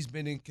right. He's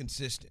been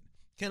inconsistent.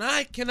 Can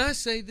I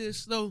say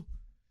this though?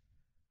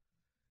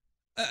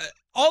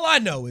 All I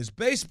know is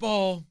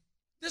baseball.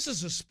 This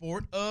is a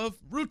sport of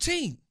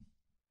routine,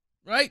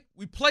 right?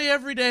 We play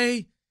every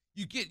day.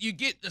 You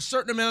get a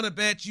certain amount of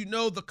bats.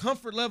 The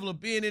comfort level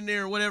of being in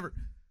there or whatever.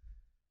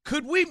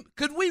 Could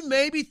we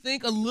maybe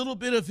think a little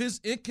bit of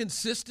his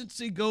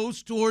inconsistency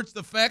goes towards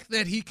the fact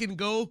that he can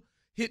go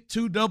hit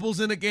 2 doubles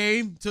in a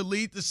game to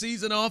lead the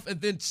season off and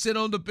then sit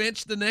on the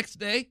bench the next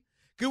day?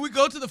 Could we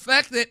go to the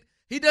fact that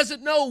he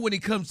doesn't know when he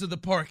comes to the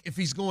park if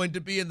he's going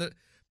to be in the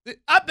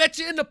 – I bet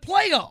you in the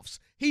playoffs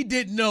he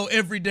didn't know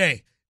every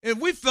day. And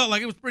we felt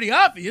like it was pretty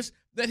obvious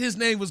that his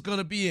name was going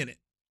to be in it.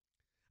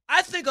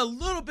 I think a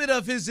little bit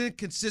of his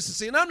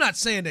inconsistency, and I'm not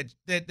saying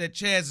that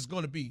Chaz is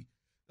going to be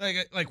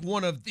like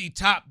one of the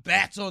top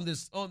bats on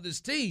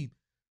this team,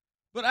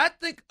 but I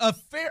think a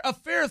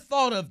fair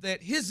thought of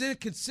that his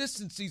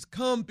inconsistencies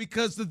come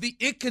because of the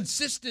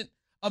inconsistent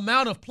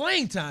amount of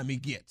playing time he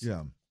gets.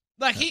 Yeah,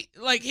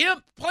 like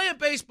him playing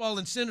baseball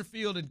in center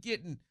field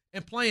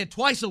and playing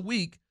twice a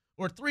week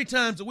or 3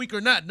 times a week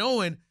or not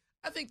knowing.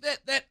 I think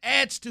that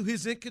adds to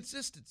his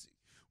inconsistency.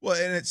 Well,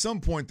 and at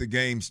some point the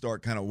games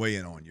start kind of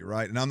weighing on you,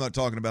 right? And I'm not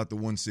talking about the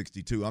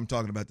 162. I'm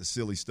talking about the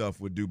silly stuff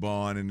with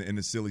Dubon and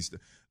the silly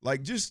stuff.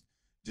 Like just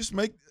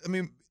make. I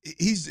mean,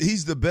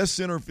 he's the best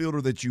center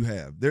fielder that you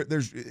have.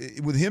 There's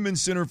with him in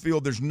center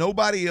field. There's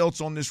nobody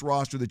else on this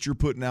roster that you're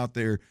putting out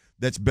there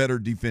that's better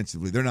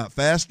defensively. They're not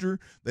faster.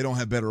 They don't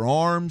have better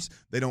arms.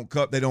 They don't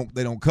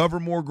cover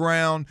more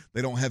ground.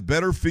 They don't have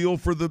better feel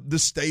for the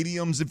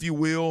stadiums, if you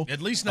will. At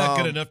least not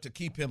good enough to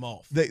keep him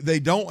off. They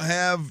don't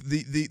have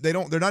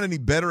they're not any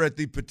better at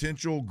the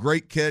potential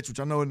great catch, which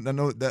I know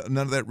that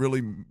none of that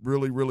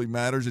really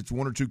matters. It's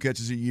 1 or 2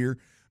 catches a year,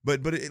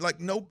 but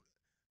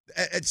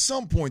at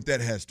some point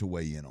that has to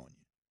weigh in on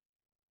you.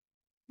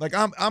 Like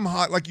I'm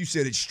hot, like you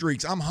said, it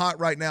streaks. I'm hot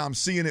right now. I'm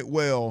seeing it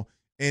well.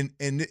 And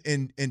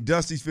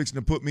Dusty's fixing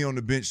to put me on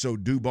the bench so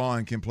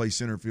Dubon can play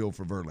center field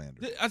for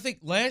Verlander. I think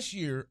last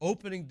year,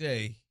 opening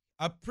day,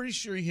 I'm pretty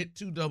sure he hit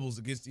 2 doubles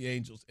against the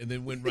Angels and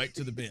then went right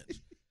to the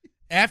bench.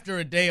 After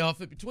a day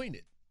off in between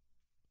it.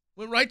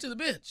 Went right to the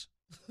bench.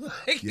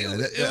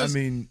 I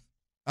mean,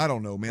 I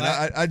don't know, man.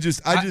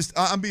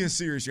 I'm being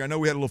serious here. I know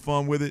we had a little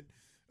fun with it.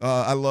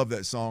 I love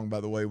that song,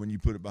 by the way, when you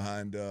put it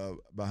behind the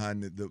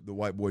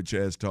white boy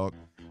Chaz talk.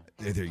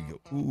 There you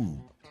go.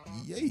 Ooh.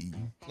 Yay.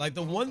 Like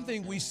the one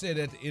thing we said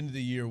at the end of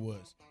the year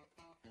was,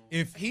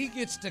 if he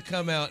gets to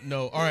come out and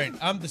know, all right,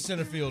 I'm the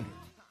center fielder.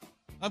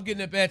 I'm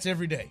getting at bats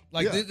every day.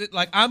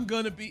 I'm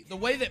going to be, the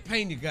way that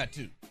Pena got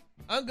to,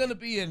 I'm going to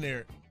be in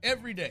there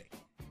every day.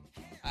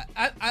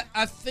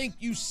 I think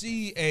you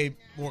see a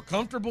more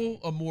comfortable,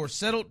 a more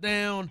settled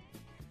down,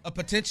 a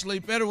potentially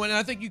better one. And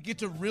I think you get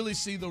to really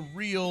see the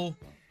real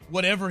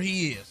whatever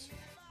he is.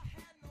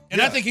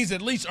 And I think he's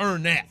at least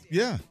earned that.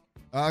 Yeah.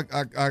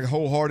 I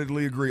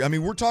wholeheartedly agree. I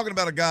mean, we're talking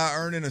about a guy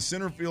earning a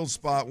center field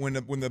spot when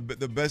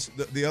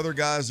the other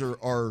guys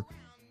are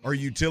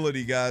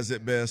utility guys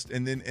at best,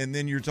 and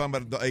then you're talking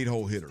about the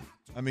 8-hole hitter.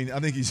 I mean, I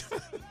think he's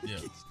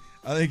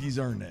I think he's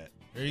earned that.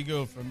 There you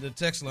go. From the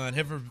text line,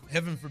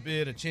 heaven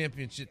forbid a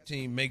championship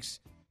team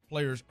makes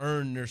players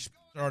earn their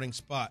starting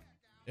spot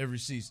every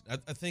season.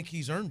 I think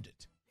he's earned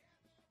it.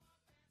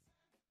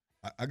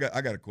 I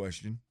got a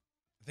question.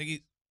 I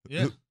think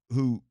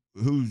he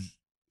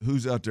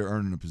Who's out there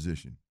earning a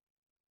position?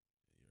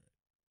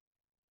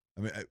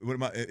 I mean,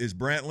 is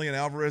Brantley and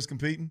Alvarez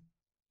competing?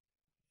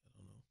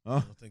 I don't know.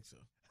 I don't think so.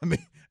 I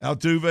mean,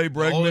 Altuve,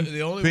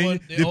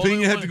 Bregman, did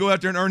Pena have to go out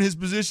there and earn his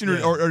position,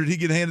 or did he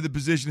get handed the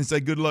position and say,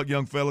 "Good luck,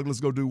 young fella, let's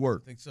go do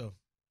work"? I think so.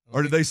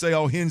 Or did they say,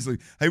 "Oh, Hensley,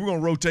 hey, we're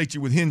going to rotate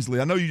you with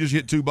Hensley. I know you just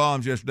hit 2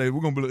 bombs yesterday.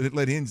 We're going to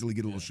let Hensley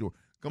get a little short."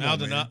 Come on,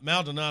 man.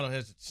 Maldonado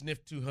has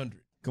sniffed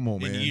 200. Come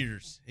on, man. In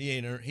years, he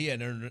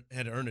hadn't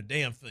had to earn a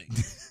damn thing.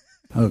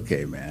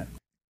 Okay, man.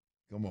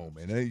 Come on,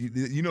 man.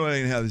 You know that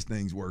ain't how this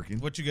thing's working.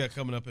 What you got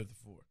coming up at the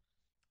 4?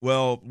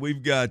 Well,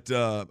 we've got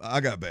I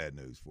got bad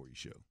news for you,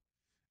 Show.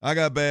 I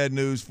got bad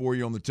news for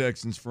you on the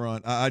Texans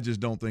front. I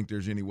just don't think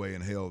there's any way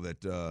in hell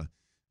that the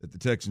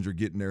Texans are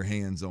getting their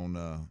hands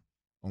on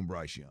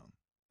Bryce Young.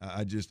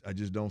 I just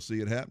don't see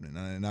it happening.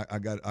 And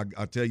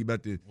I'll tell you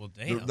about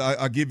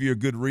I'll give you a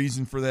good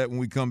reason for that when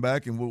we come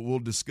back, and we'll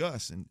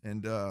discuss.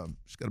 And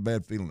just got a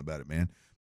bad feeling about it, man.